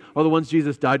to hate are the ones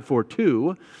Jesus died for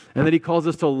too, and that he calls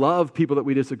us to love people that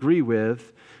we disagree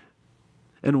with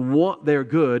and want their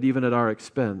good even at our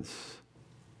expense.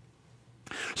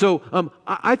 So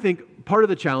I think part of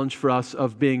the challenge for us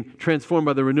of being transformed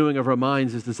by the renewing of our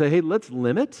minds is to say, hey, let's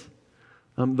limit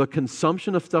the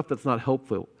consumption of stuff that's not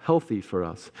healthy for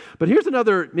us. But here's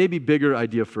another maybe bigger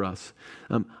idea for us.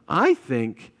 I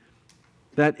think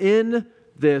that in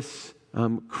this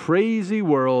crazy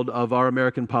world of our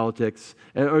American politics,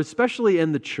 or especially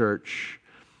in the church,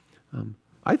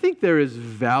 I think there is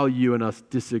value in us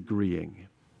disagreeing.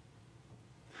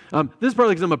 This is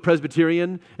partly because I'm a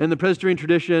Presbyterian. In the Presbyterian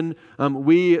tradition,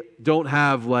 we don't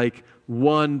have like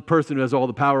one person who has all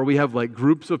the power. We have like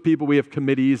groups of people. We have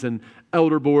committees and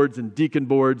elder boards and deacon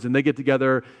boards, and they get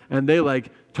together and they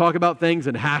like talk about things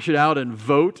and hash it out and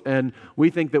vote. And we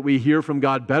think that we hear from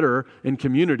God better in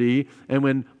community. And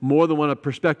when more than one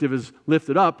perspective is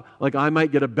lifted up, like I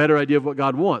might get a better idea of what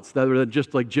God wants, rather than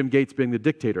just like Jim Gates being the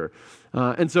dictator.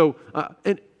 And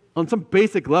on some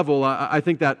basic level, I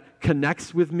think that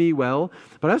connects with me well.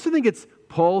 But I also think it's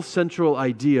Paul's central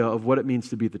idea of what it means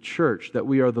to be the church, that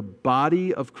we are the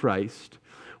body of Christ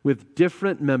with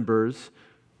different members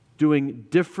doing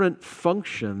different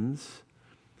functions,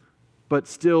 but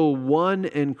still one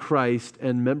in Christ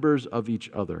and members of each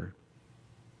other.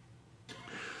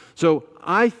 So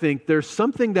I think there's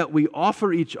something that we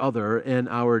offer each other in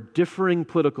our differing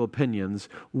political opinions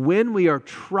when we are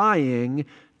trying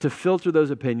to filter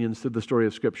those opinions through the story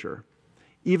of Scripture,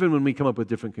 even when we come up with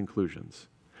different conclusions.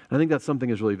 I think that's something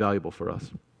that's really valuable for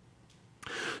us.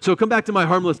 So come back to my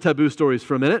harmless taboo stories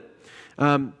for a minute.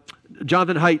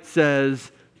 Jonathan Haidt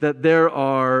says that there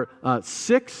are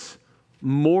 6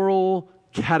 moral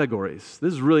categories.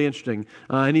 This is really interesting.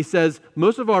 And he says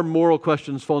most of our moral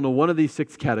questions fall into one of these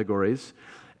 6 categories.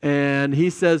 And he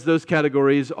says those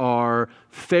categories are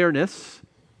fairness,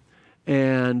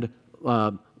 and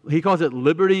he calls it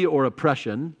liberty or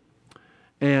oppression,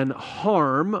 and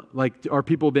harm, like are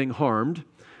people being harmed,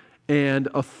 and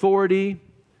authority,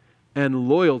 and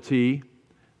loyalty,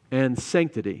 and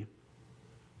sanctity.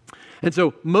 And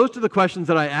so most of the questions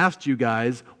that I asked you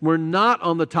guys were not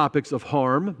on the topics of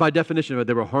harm. By definition,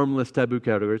 they were harmless taboo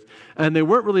categories. And they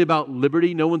weren't really about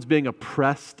liberty. No one's being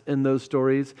oppressed in those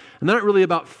stories. And they're not really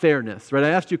about fairness, right? I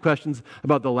asked you questions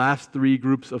about the last 3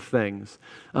 groups of things.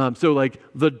 So like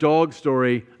the dog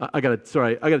story, I gotta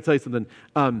tell you something.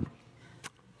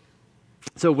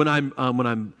 So when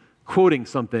I'm quoting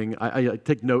something, I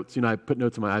take notes, I put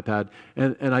notes on my iPad,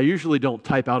 and I usually don't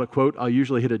type out a quote. I'll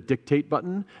usually hit a dictate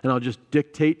button, and I'll just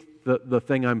dictate the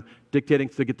thing I'm dictating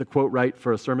to get the quote right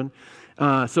for a sermon.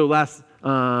 So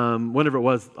whenever it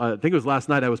was, I think it was last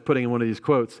night, I was putting in one of these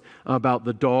quotes about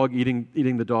the dog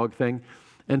eating the dog thing.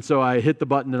 And so I hit the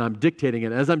button and I'm dictating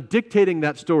it. As I'm dictating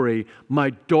that story, my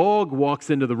dog walks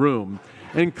into the room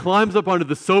and climbs up onto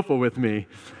the sofa with me.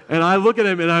 And I look at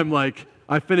him and I'm like,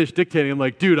 I finished dictating. I'm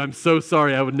like, dude, I'm so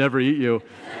sorry. I would never eat you.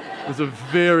 It was a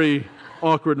very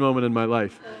awkward moment in my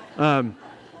life.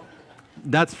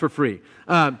 That's for free.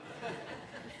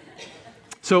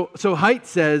 So Haidt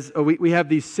says we have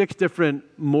these 6 different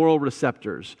moral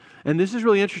receptors. And this is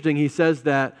really interesting. He says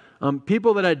that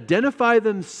people that identify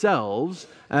themselves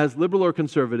as liberal or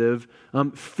conservative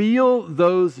feel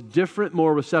those different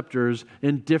moral receptors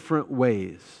in different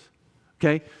ways.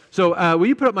 Okay? So will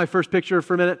you put up my first picture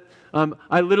for a minute?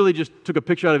 I literally just took a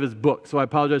picture out of his book, so I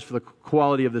apologize for the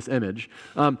quality of this image.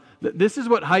 This is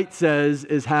what Haidt says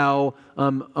is how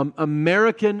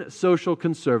American social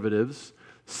conservatives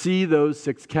see those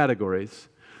 6 categories.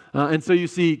 And so you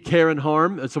see care and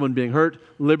harm, as someone being hurt,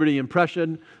 liberty,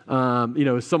 oppression,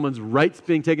 someone's rights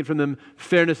being taken from them,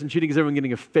 fairness and cheating, is everyone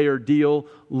getting a fair deal,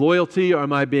 loyalty, or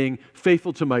am I being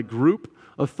faithful to my group?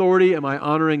 Authority, am I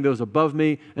honoring those above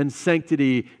me? And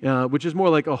sanctity, which is more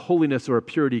like a holiness or a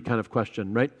purity kind of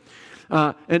question, right?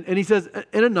 And he says,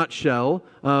 in a nutshell,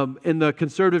 in the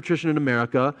conservative tradition in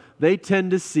America, they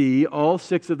tend to see all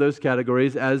 6 of those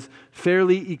categories as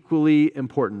fairly equally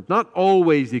important. Not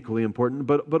always equally important,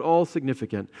 but all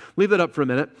significant. Leave that up for a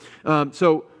minute.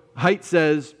 So Haidt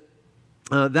says,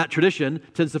 that tradition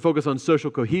tends to focus on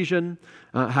social cohesion,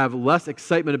 have less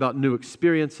excitement about new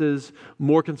experiences,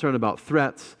 more concern about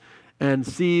threats, and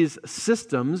sees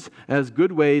systems as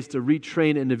good ways to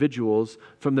retrain individuals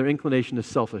from their inclination to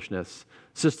selfishness.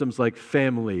 Systems like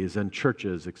families and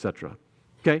churches, etc.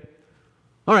 Okay?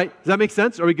 All right, does that make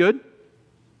sense? Are we good?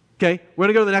 Okay, we're going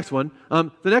to go to the next one.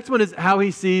 The next one is how he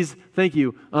sees, thank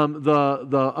you,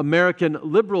 the American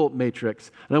liberal matrix.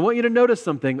 And I want you to notice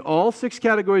something. All 6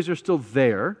 categories are still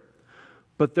there,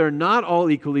 but they're not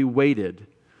all equally weighted.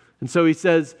 And so he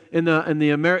says, and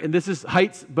this is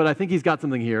Height's, but I think he's got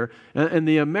something here. In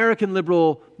the American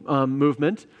liberal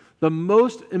movement, the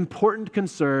most important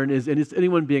concern is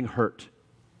anyone being hurt.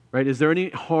 Right? Is there any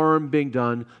harm being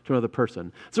done to another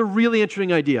person? It's a really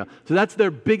interesting idea. So that's their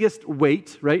biggest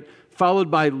weight, right? Followed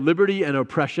by liberty and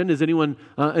oppression. Is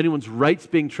anyone's rights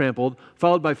being trampled?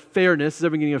 Followed by fairness. Is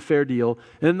everyone getting a fair deal?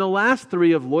 And then the last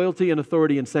 3 of loyalty and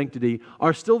authority and sanctity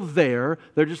are still there.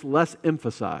 They're just less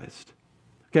emphasized.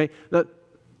 Okay? Now,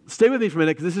 stay with me for a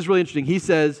minute because this is really interesting. He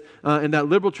says in that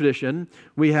liberal tradition,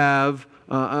 we have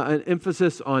an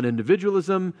emphasis on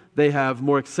individualism. They have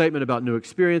more excitement about new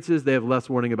experiences. They have less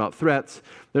warning about threats.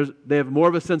 They have more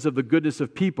of a sense of the goodness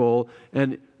of people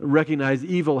and recognize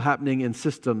evil happening in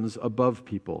systems above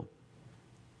people.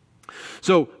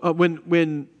 So you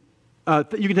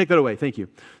can take that away. Thank you.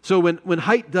 So when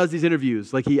Haidt does these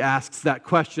interviews, like he asks that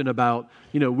question about,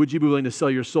 would you be willing to sell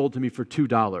your soul to me for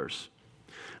 $2?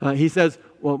 He says,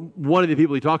 well, one of the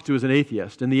people he talks to is an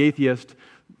atheist, and the atheist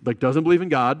doesn't believe in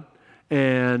God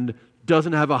and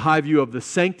doesn't have a high view of the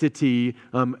sanctity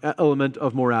element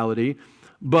of morality,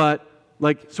 but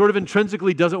sort of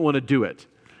intrinsically doesn't want to do it.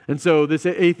 And so this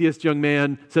atheist young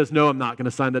man says, no, I'm not going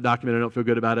to sign that document. I don't feel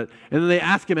good about it. And then they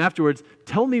ask him afterwards,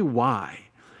 tell me why.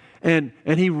 And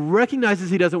he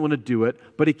recognizes he doesn't want to do it,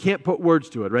 but he can't put words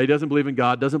to it, right? He doesn't believe in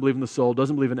God, doesn't believe in the soul,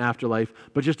 doesn't believe in afterlife,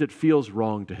 but just it feels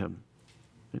wrong to him.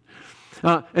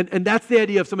 And that's the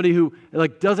idea of somebody who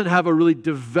doesn't have a really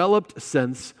developed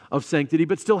sense of sanctity,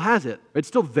 but still has it. It's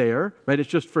still there, right? It's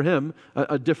just for him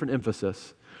a different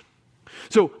emphasis.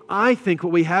 So I think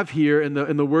what we have here in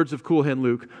the words of Cool Hand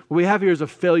Luke, what we have here is a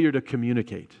failure to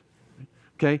communicate.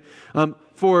 Okay,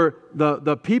 for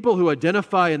the people who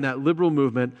identify in that liberal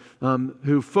movement,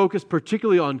 who focus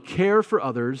particularly on care for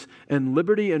others and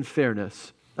liberty and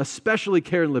fairness, especially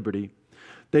care and liberty.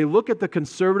 They look at the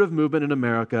conservative movement in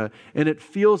America, and it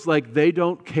feels like they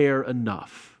don't care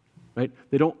enough, right?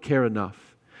 They don't care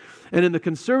enough. And in the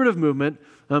conservative movement,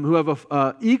 who have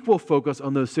an equal focus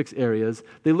on those 6 areas,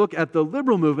 they look at the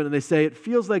liberal movement and they say it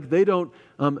feels like they don't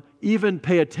even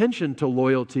pay attention to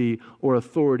loyalty or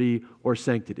authority or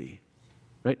sanctity,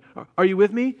 right? Are you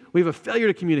with me? We have a failure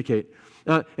to communicate.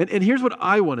 And here's what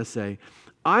I want to say.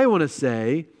 I want to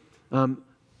say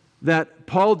that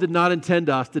Paul did not intend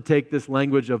us to take this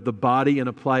language of the body and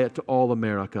apply it to all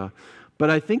America.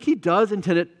 But I think he does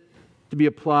intend it to be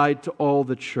applied to all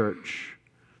the church.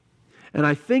 And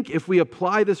I think if we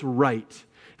apply this right,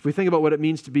 if we think about what it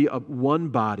means to be one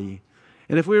body,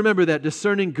 and if we remember that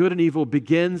discerning good and evil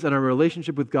begins in our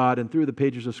relationship with God and through the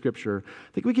pages of Scripture,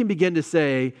 I think we can begin to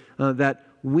say that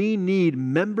we need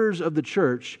members of the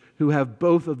church who have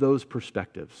both of those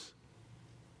perspectives.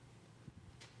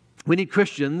 We need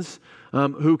Christians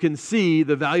who can see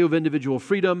the value of individual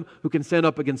freedom, who can stand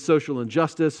up against social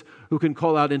injustice, who can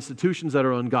call out institutions that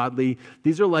are ungodly.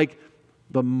 These are like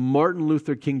the Martin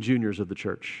Luther King Jr.'s of the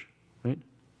church, right?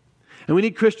 And we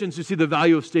need Christians who see the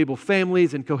value of stable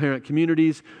families and coherent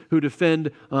communities, who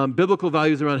defend biblical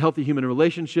values around healthy human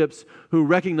relationships, who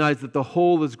recognize that the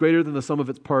whole is greater than the sum of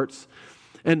its parts.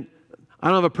 And I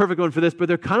don't have a perfect one for this, but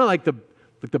they're kind of like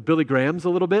the Billy Grahams a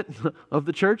little bit of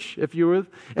the church, if you were.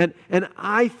 And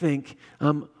I think,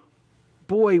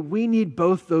 we need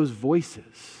both those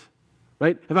voices,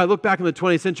 right? If I look back in the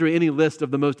 20th century, any list of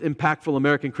the most impactful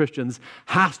American Christians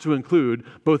has to include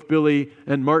both Billy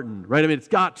and Martin, right? I mean, it's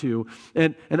got to.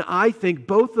 And I think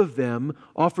both of them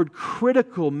offered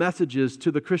critical messages to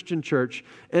the Christian church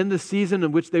in the season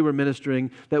in which they were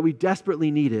ministering that we desperately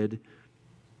needed.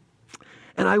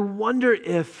 And I wonder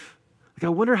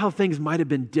how things might have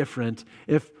been different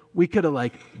if we could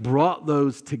have brought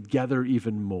those together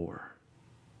even more.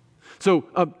 So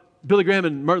Billy Graham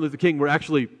and Martin Luther King were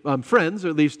actually friends, or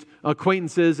at least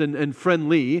acquaintances and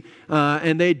friendly,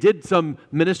 and they did some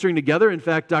ministering together. In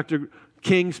fact, Dr.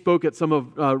 King spoke at some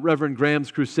of Reverend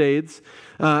Graham's crusades,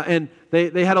 and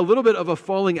they had a little bit of a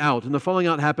falling out, and the falling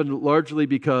out happened largely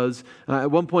because at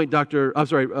one point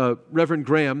Reverend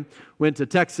Graham went to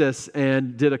Texas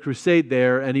and did a crusade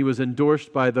there, and he was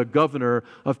endorsed by the governor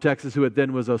of Texas, who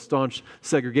then was a staunch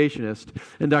segregationist,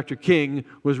 and Dr. King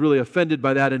was really offended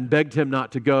by that and begged him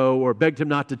not to go, or begged him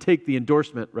not to take the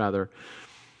endorsement, rather.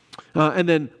 And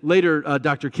then later,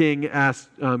 Dr. King asked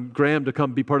Graham to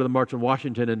come be part of the March on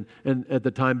Washington, and at the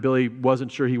time, Billy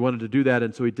wasn't sure he wanted to do that,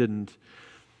 and so he didn't.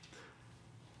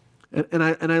 And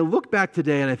I look back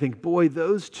today, and I think, boy,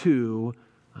 those two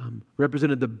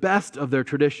represented the best of their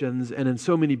traditions and in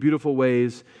so many beautiful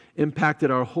ways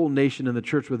impacted our whole nation and the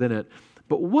church within it.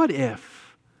 But what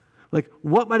if,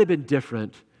 what might have been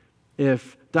different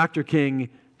if Dr. King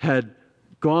had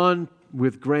gone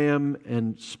with Graham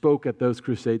and spoke at those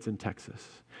crusades in Texas?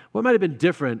 What might have been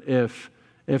different if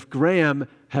Graham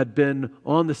had been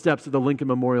on the steps of the Lincoln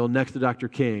Memorial next to Dr.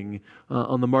 King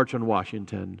on the March on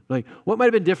Washington? What might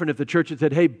have been different if the church had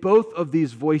said, hey, both of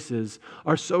these voices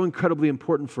are so incredibly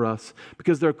important for us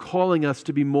because they're calling us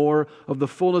to be more of the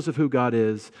fullness of who God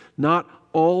is, not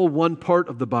all one part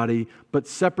of the body, but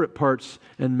separate parts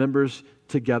and members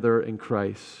together in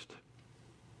Christ.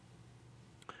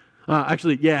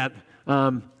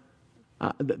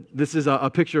 This is a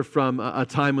picture from a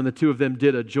time when the two of them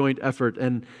did a joint effort.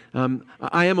 And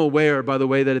I am aware, by the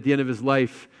way, that at the end of his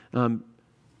life,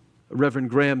 Reverend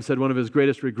Graham said one of his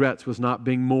greatest regrets was not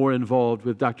being more involved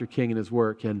with Dr. King and his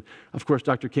work. And of course,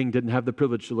 Dr. King didn't have the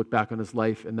privilege to look back on his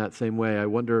life in that same way. I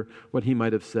wonder what he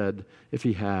might have said if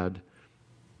he had.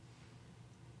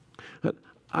 But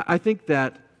I think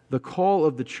that the call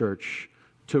of the church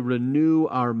to renew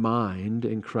our mind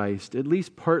in Christ at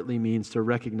least partly means to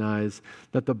recognize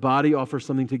that the body offers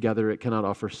something together it cannot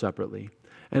offer separately.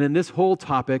 And in this whole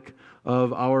topic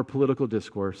of our political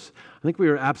discourse, I think we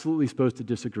are absolutely supposed to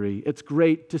disagree. It's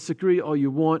great, disagree all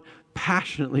you want,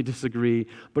 passionately disagree,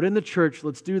 but in the church,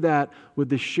 let's do that with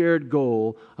the shared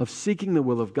goal of seeking the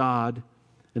will of God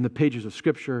in the pages of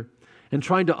Scripture and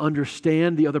trying to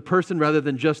understand the other person rather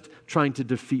than just trying to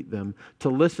defeat them, to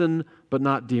listen but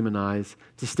not demonize,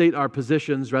 to state our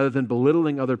positions rather than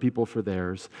belittling other people for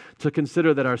theirs, to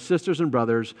consider that our sisters and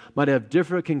brothers might have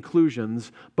different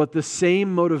conclusions but the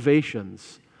same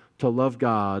motivations to love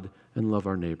God and love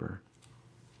our neighbor.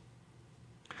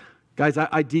 Guys,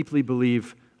 I deeply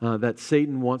believe that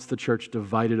Satan wants the church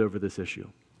divided over this issue.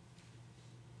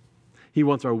 He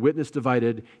wants our witness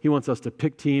divided. He wants us to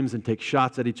pick teams and take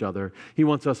shots at each other. He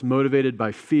wants us motivated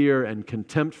by fear and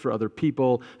contempt for other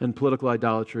people and political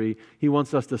idolatry. He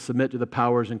wants us to submit to the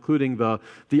powers, including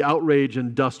the outrage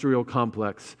industrial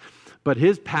complex. But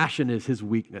his passion is his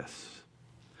weakness.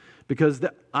 Because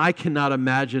I cannot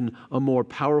imagine a more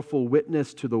powerful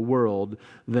witness to the world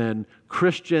than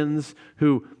Christians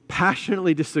who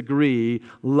passionately disagree,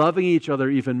 loving each other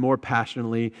even more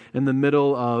passionately in the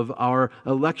middle of our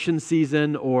election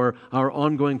season or our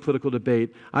ongoing political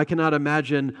debate. I cannot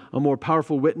imagine a more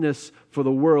powerful witness for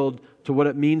the world to what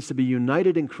it means to be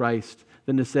united in Christ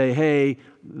than to say, hey,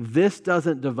 this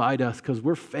doesn't divide us because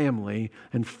we're family,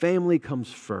 and family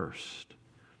comes first.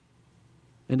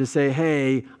 And to say,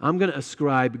 hey, I'm going to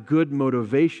ascribe good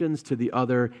motivations to the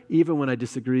other, even when I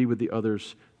disagree with the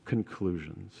other's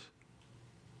conclusions.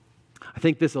 I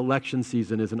think this election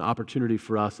season is an opportunity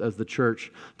for us as the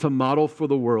church to model for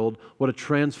the world what a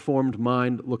transformed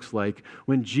mind looks like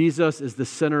when Jesus is the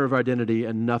center of our identity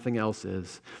and nothing else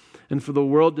is. And for the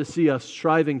world to see us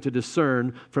striving to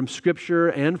discern from Scripture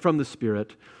and from the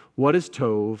Spirit what is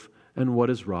tov and what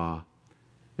is ra,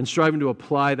 and striving to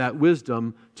apply that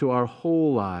wisdom to our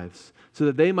whole lives so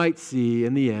that they might see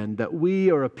in the end that we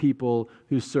are a people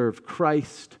who serve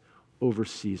Christ over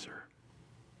Caesar.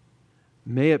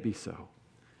 May it be so.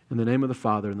 In the name of the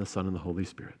Father, and the Son, and the Holy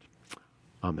Spirit.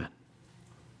 Amen.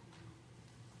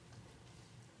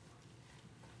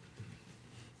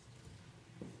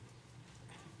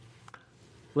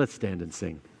 Let's stand and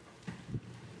sing.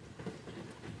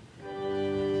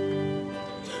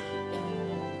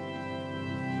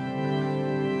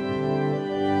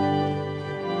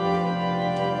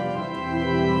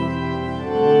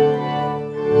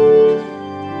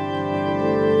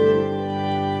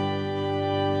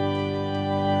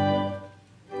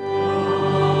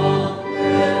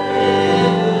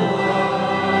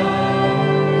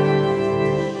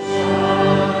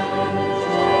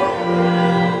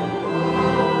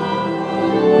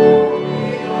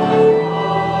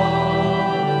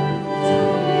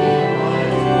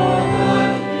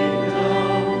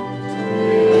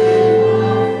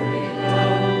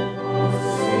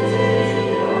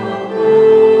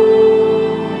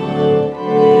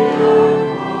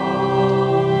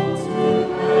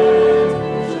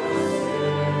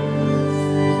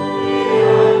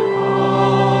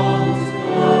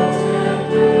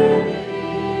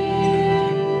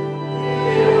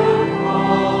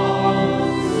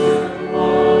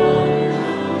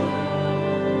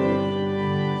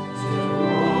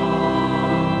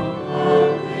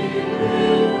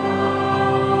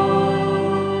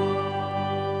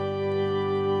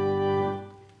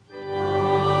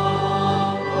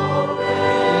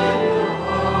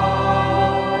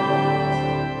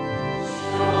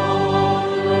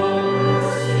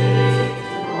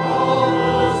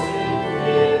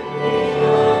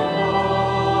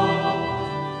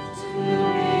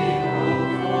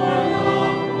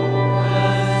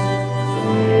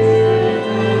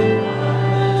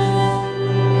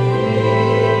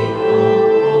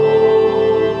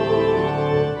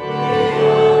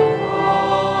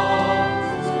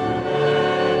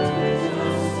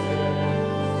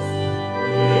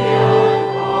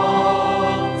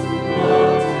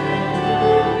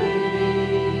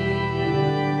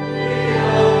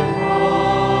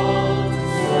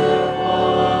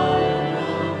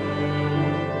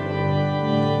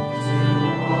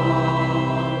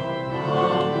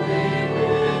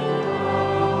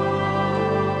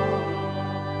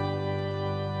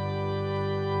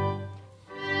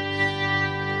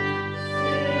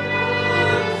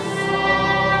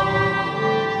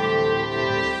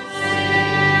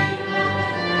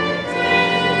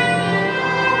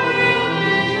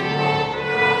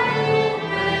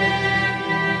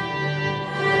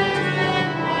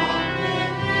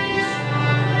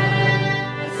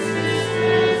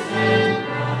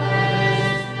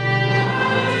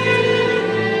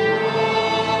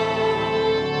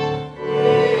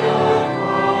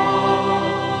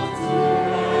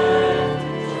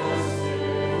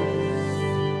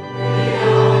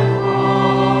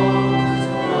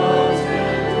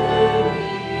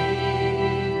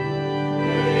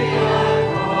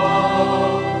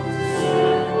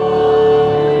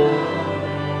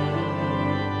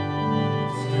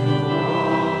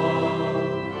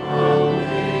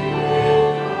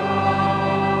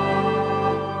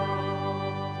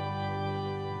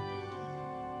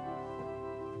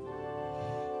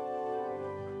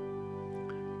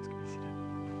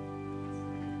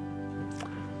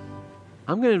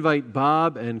 I'm going to invite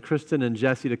Bob and Kristen and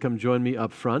Jesse to come join me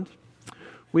up front.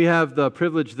 We have the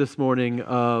privilege this morning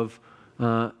of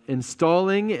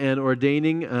installing and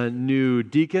ordaining new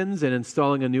deacons and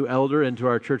installing a new elder into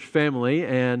our church family.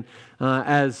 And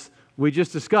as we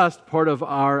just discussed, part of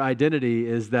our identity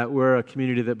is that we're a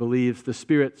community that believes the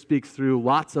Spirit speaks through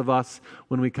lots of us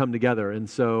when we come together. And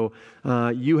so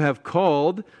you have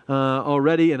called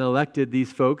already and elected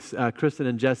these folks, Kristen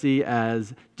and Jesse,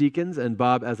 as deacons and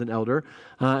Bob as an elder.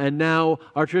 And now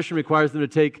our tradition requires them to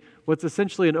take what's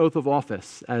essentially an oath of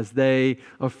office as they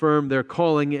affirm their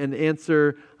calling and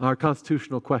answer our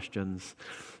constitutional questions.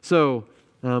 So,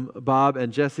 Bob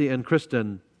and Jesse and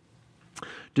Kristen,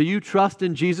 do you trust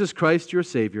in Jesus Christ, your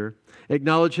Savior,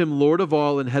 acknowledge Him Lord of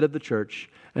all and head of the church,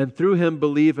 and through Him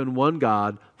believe in one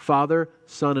God, Father,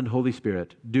 Son, and Holy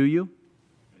Spirit? Do you?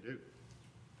 I do.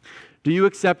 Do you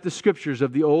accept the Scriptures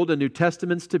of the Old and New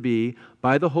Testaments to be,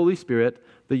 by the Holy Spirit,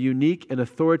 the unique and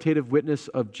authoritative witness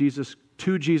of Jesus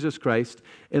Christ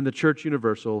in the Church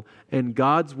Universal, and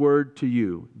God's Word to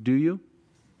you? Do you?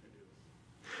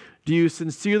 Do you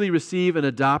sincerely receive and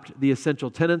adopt the essential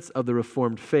tenets of the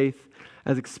Reformed faith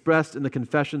as expressed in the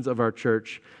confessions of our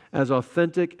church as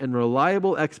authentic and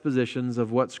reliable expositions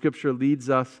of what Scripture leads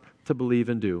us to believe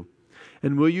and do?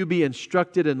 And will you be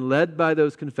instructed and led by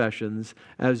those confessions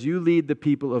as you lead the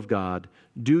people of God?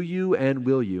 Do you and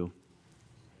will you?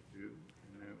 I do,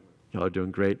 and I will. Y'all are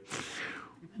doing great.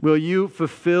 Will you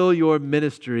fulfill your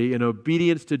ministry in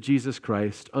obedience to Jesus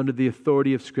Christ under the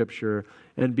authority of Scripture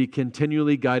and be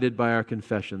continually guided by our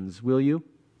confessions? Will you?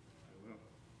 I will.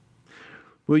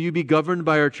 Will you be governed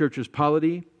by our church's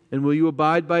polity, and will you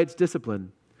abide by its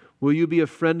discipline? Will you be a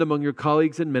friend among your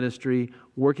colleagues in ministry,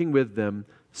 working with them,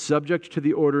 subject to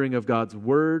the ordering of God's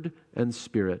Word and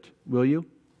Spirit? Will you?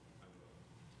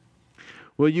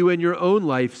 Will you in your own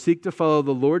life seek to follow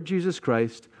the Lord Jesus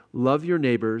Christ, love your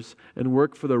neighbors, and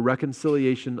work for the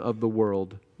reconciliation of the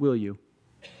world? Will you?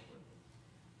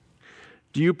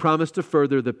 Do you promise to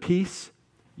further the peace,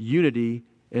 unity,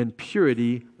 and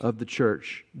purity of the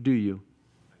church? Do you?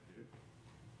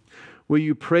 Will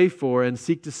you pray for and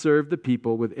seek to serve the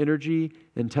people with energy,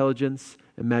 intelligence,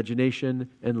 imagination,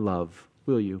 and love?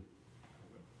 Will you?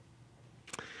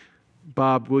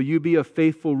 Bob, will you be a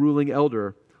faithful ruling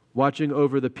elder, watching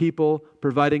over the people,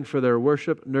 providing for their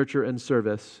worship, nurture, and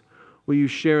service? Will you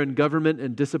share in government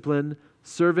and discipline,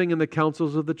 serving in the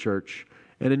councils of the church?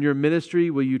 And in your ministry,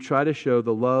 will you try to show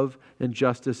the love and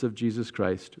justice of Jesus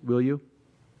Christ? Will you?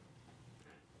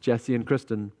 Jesse and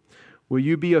Kristen, will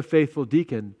you be a faithful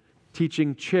deacon,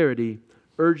 teaching charity,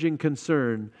 urging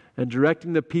concern, and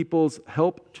directing the people's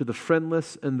help to the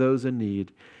friendless and those in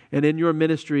need? And in your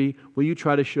ministry, will you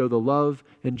try to show the love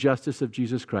and justice of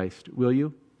Jesus Christ? Will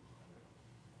you?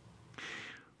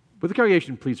 Would the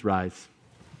congregation please rise?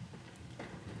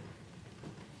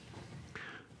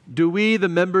 Do we, the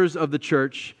members of the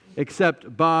church,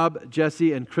 accept Bob,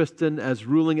 Jesse, and Kristen as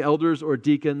ruling elders or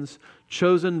deacons,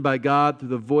 chosen by God through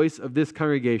the voice of this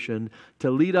congregation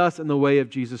to lead us in the way of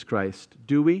Jesus Christ?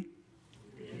 Do we?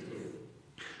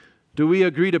 Do we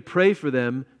agree to pray for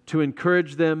them, to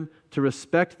encourage them, to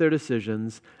respect their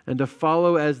decisions, and to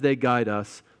follow as they guide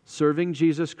us, serving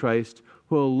Jesus Christ,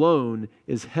 who alone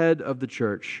is head of the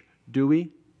church? Do we?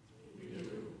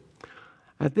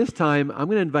 At this time, I'm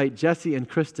going to invite Jesse and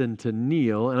Kristen to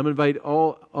kneel, and I'm going to invite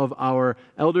all of our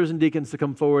elders and deacons to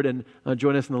come forward and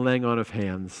join us in the laying on of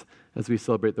hands as we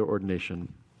celebrate their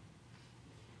ordination.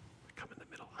 Come in the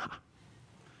middle.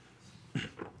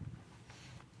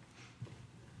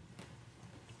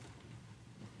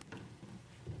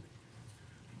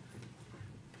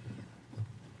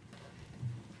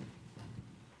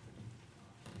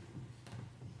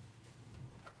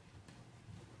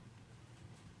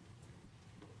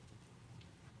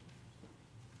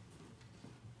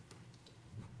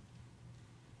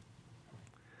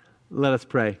 Let us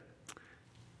pray.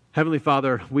 Heavenly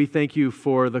Father, we thank you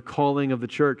for the calling of the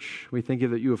church. We thank you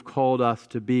that you have called us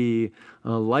to be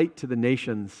a light to the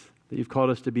nations, that you've called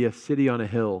us to be a city on a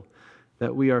hill,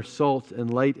 that we are salt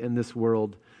and light in this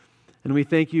world. And we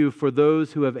thank you for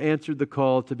those who have answered the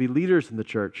call to be leaders in the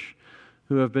church,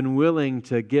 who have been willing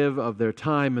to give of their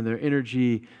time and their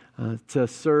energy to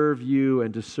serve you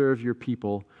and to serve your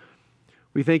people.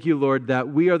 We thank you, Lord, that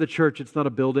we are the church. It's not a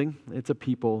building, it's a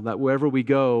people, that wherever we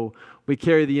go, we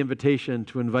carry the invitation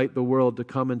to invite the world to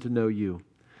come and to know you.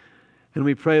 And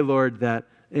we pray, Lord, that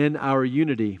in our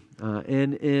unity,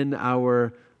 in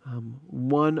our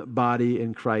one body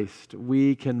in Christ,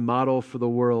 we can model for the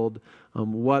world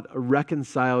what a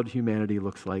reconciled humanity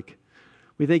looks like.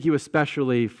 We thank you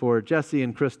especially for Jesse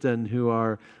and Kristen, who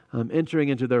are entering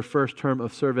into their first term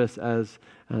of service as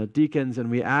deacons, and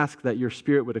we ask that your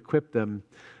Spirit would equip them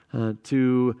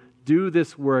to do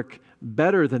this work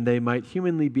better than they might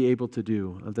humanly be able to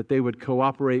do, that they would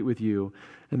cooperate with you,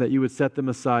 and that you would set them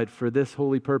aside for this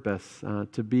holy purpose,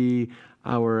 to be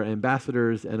our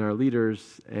ambassadors and our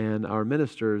leaders and our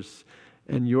ministers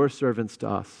and your servants to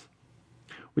us.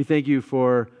 We thank you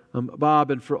for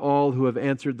Bob and for all who have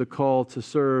answered the call to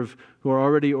serve, who are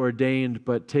already ordained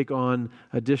but take on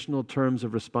additional terms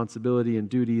of responsibility and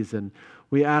duties. And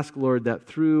we ask, Lord, that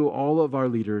through all of our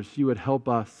leaders, you would help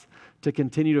us to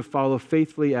continue to follow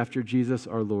faithfully after Jesus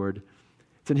our Lord.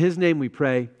 It's in his name we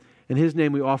pray. In his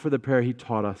name we offer the prayer he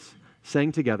taught us,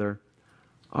 saying together,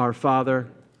 Our Father,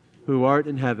 who art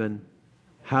in heaven,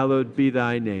 hallowed be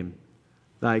thy name.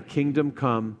 Thy kingdom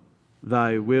come,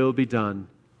 thy will be done,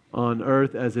 on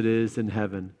earth as it is in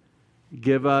heaven.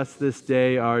 Give us this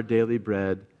day our daily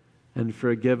bread, and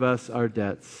forgive us our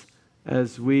debts,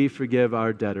 as we forgive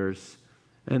our debtors.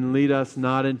 And lead us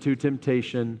not into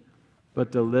temptation,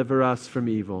 but deliver us from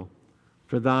evil.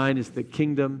 For thine is the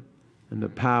kingdom, and the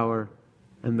power,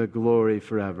 and the glory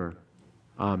forever.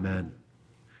 Amen.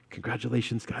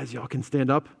 Congratulations, guys. Y'all can stand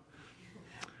up.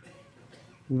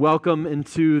 Welcome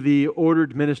into the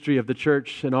ordered ministry of the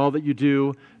church, and all that you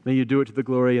do, may you do it to the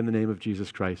glory in the name of Jesus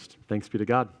Christ. Thanks be to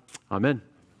God. Amen.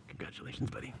 Congratulations,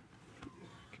 buddy.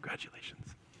 Congratulations.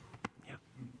 Yeah.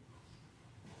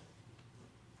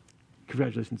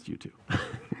 Congratulations to you, too.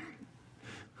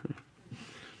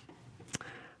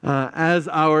 As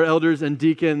our elders and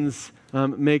deacons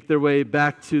make their way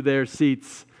back to their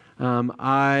seats,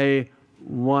 I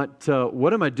want to,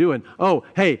 what am I doing? Oh,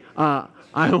 hey,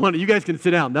 you guys can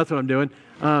sit down. That's what I'm doing.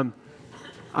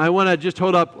 I want to just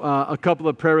hold up a couple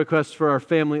of prayer requests for our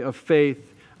family of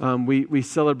faith. We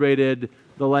celebrated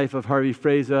the life of Harvey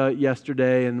Fraza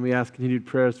yesterday, and we ask continued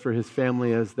prayers for his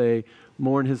family as they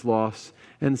mourn his loss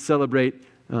and celebrate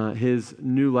his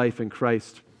new life in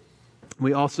Christ.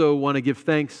 We also want to give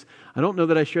thanks. I don't know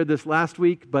that I shared this last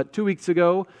week, but 2 weeks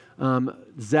ago,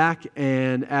 Zach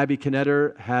and Abby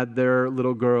Knetter had their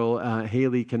little girl,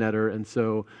 Haley Knetter, and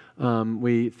so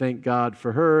we thank God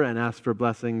for her and ask for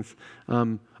blessings.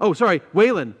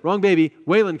 Waylon, wrong baby,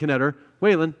 Waylon Knetter.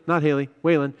 Waylon, not Haley,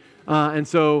 Waylon. And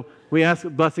so we ask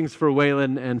blessings for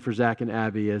Waylon and for Zach and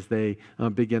Abby as they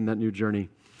begin that new journey.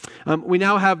 We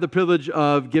now have the privilege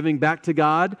of giving back to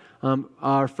God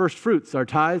our first fruits, our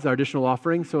tithes, our additional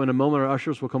offerings. So in a moment, our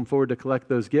ushers will come forward to collect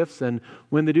those gifts. And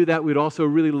when they do that, we'd also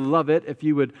really love it if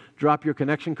you would drop your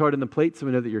connection card in the plate so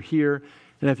we know that you're here.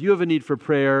 And if you have a need for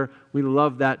prayer, we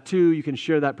love that too. You can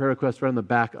share that prayer request right on the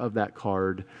back of that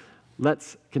card.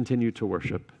 Let's continue to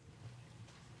worship.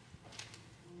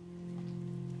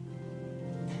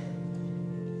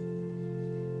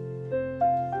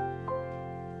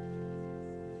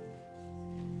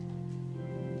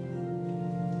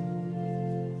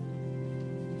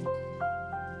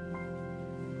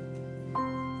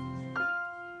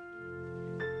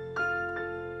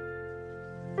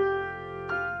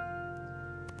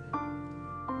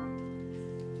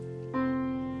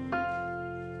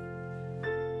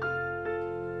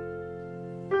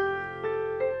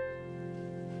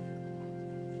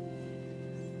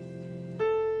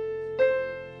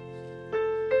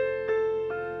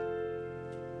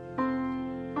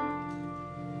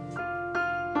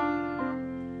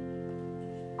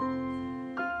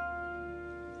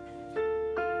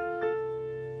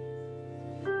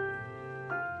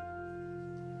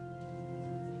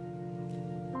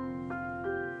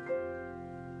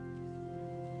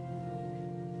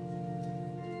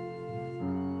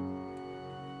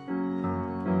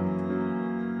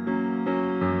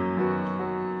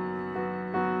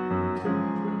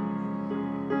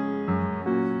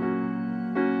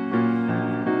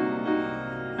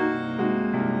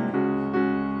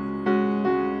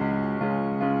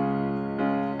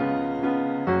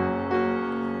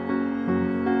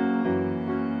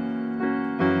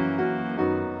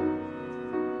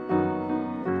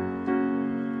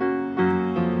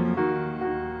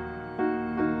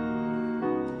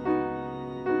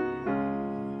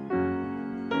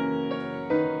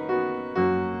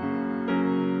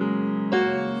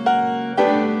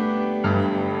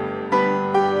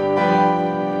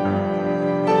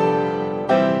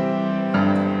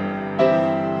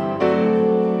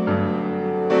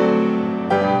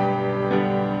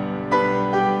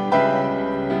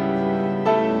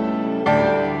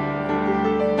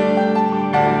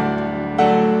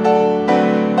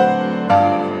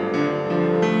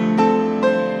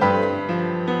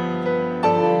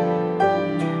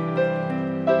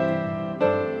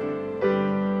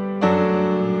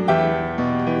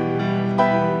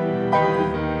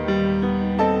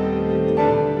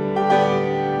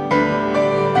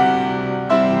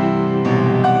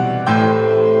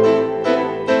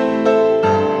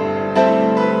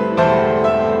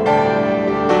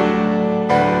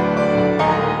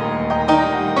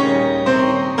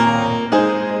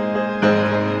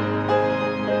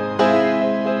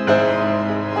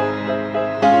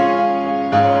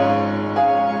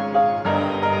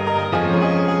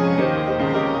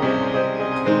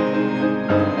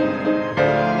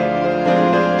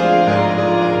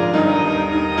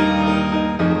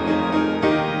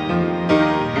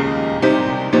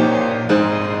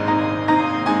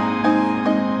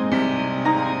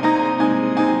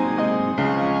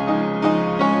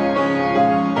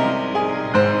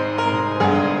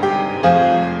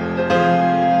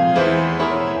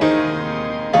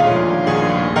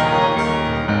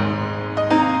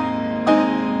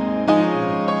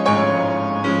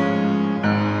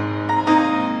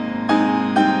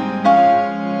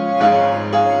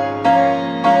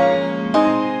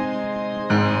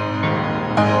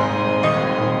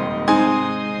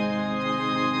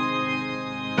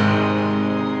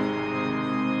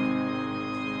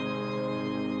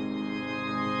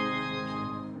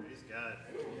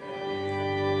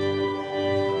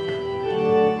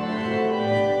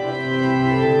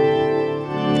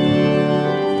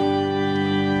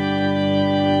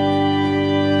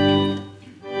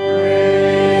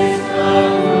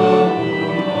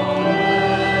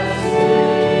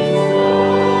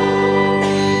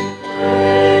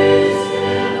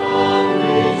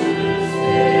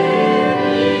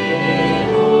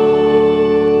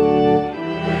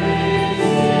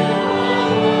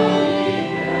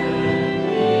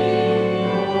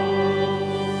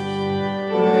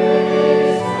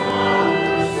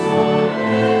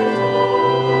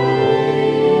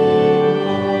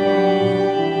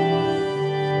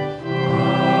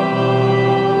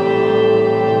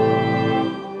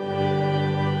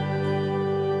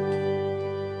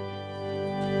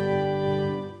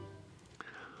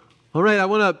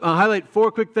 highlight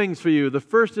 4 quick things for you. The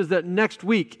first is that next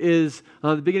week is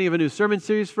the beginning of a new sermon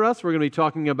series for us. We're going to be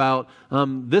talking about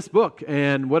this book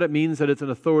and what it means that it's an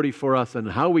authority for us and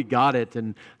how we got it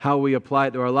and how we apply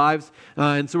it to our lives.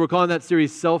 And so we're calling that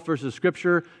series Self versus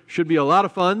Scripture. Should be a lot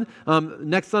of fun.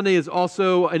 Next Sunday is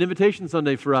also an invitation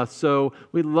Sunday for us. So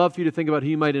we'd love for you to think about who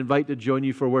you might invite to join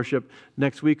you for worship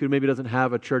next week who maybe doesn't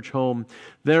have a church home.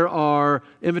 There are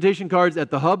invitation cards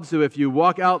at the hub. So if you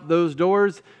walk out those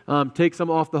doors, take some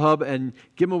off the hub and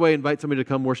give them away. Invite somebody to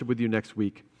come worship with you next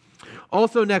week.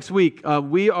 Also next week,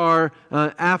 we are,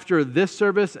 after this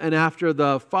service and after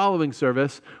the following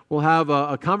service, we'll have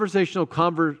a congregational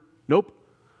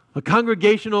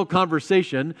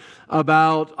conversation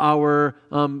about our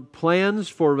plans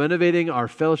for renovating our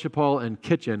fellowship hall and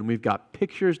kitchen. We've got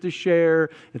pictures to share.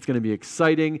 It's going to be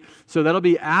exciting. So that'll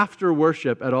be after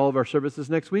worship at all of our services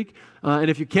next week. And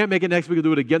if you can't make it next week, we'll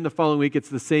do it again the following week. It's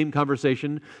the same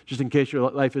conversation, just in case your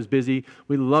life is busy.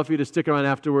 We'd love for you to stick around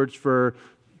afterwards for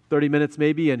 30 minutes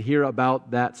maybe and hear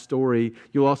about that story.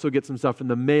 You'll also get some stuff in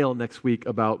the mail next week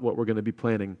about what we're going to be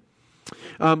planning.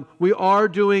 We are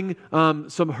doing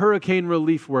some hurricane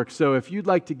relief work. So if you'd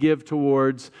like to give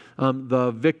towards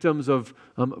the victims of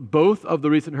both of the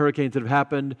recent hurricanes that have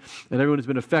happened and everyone who's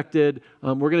been affected,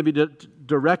 we're going to be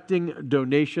directing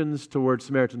donations towards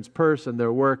Samaritan's Purse and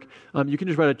their work. You can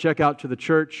just write a check out to the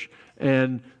church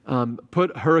and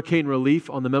put hurricane relief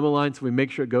on the memo line so we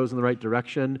make sure it goes in the right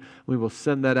direction. We will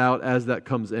send that out as that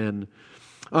comes in.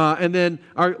 And then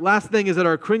our last thing is that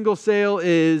our Kringle sale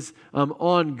is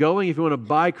ongoing. If you want to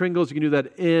buy Kringles, you can do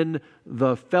that in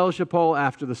the fellowship hall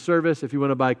after the service. If you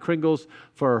want to buy Kringles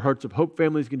for our Hearts of Hope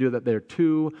families, you can do that there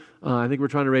too. I think we're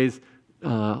trying to raise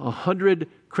 100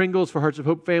 Kringles for Hearts of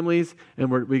Hope families,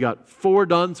 and we got 4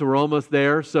 done, so we're almost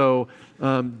there. So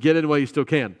get in while you still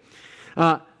can.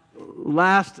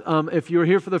 Last, if you're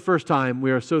here for the first time, we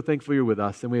are so thankful you're with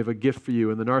us, and we have a gift for you.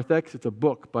 In the narthex, it's a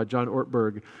book by John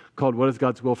Ortberg called What is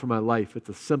God's Will for My Life? It's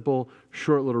a simple,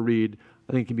 short little read.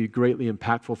 I think it can be greatly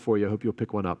impactful for you. I hope you'll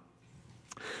pick one up.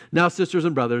 Now, sisters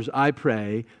and brothers, I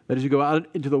pray that as you go out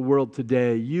into the world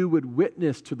today, you would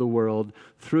witness to the world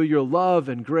through your love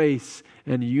and grace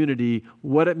and unity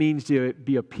what it means to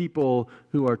be a people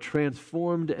who are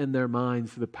transformed in their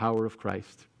minds through the power of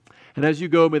Christ. And as you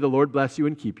go, may the Lord bless you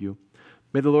and keep you.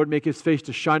 May the Lord make his face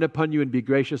to shine upon you and be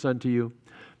gracious unto you.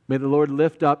 May the Lord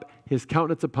lift up his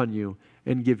countenance upon you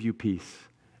and give you peace.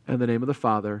 In the name of the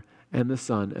Father, and the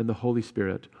Son, and the Holy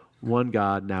Spirit, one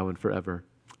God, now and forever.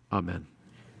 Amen.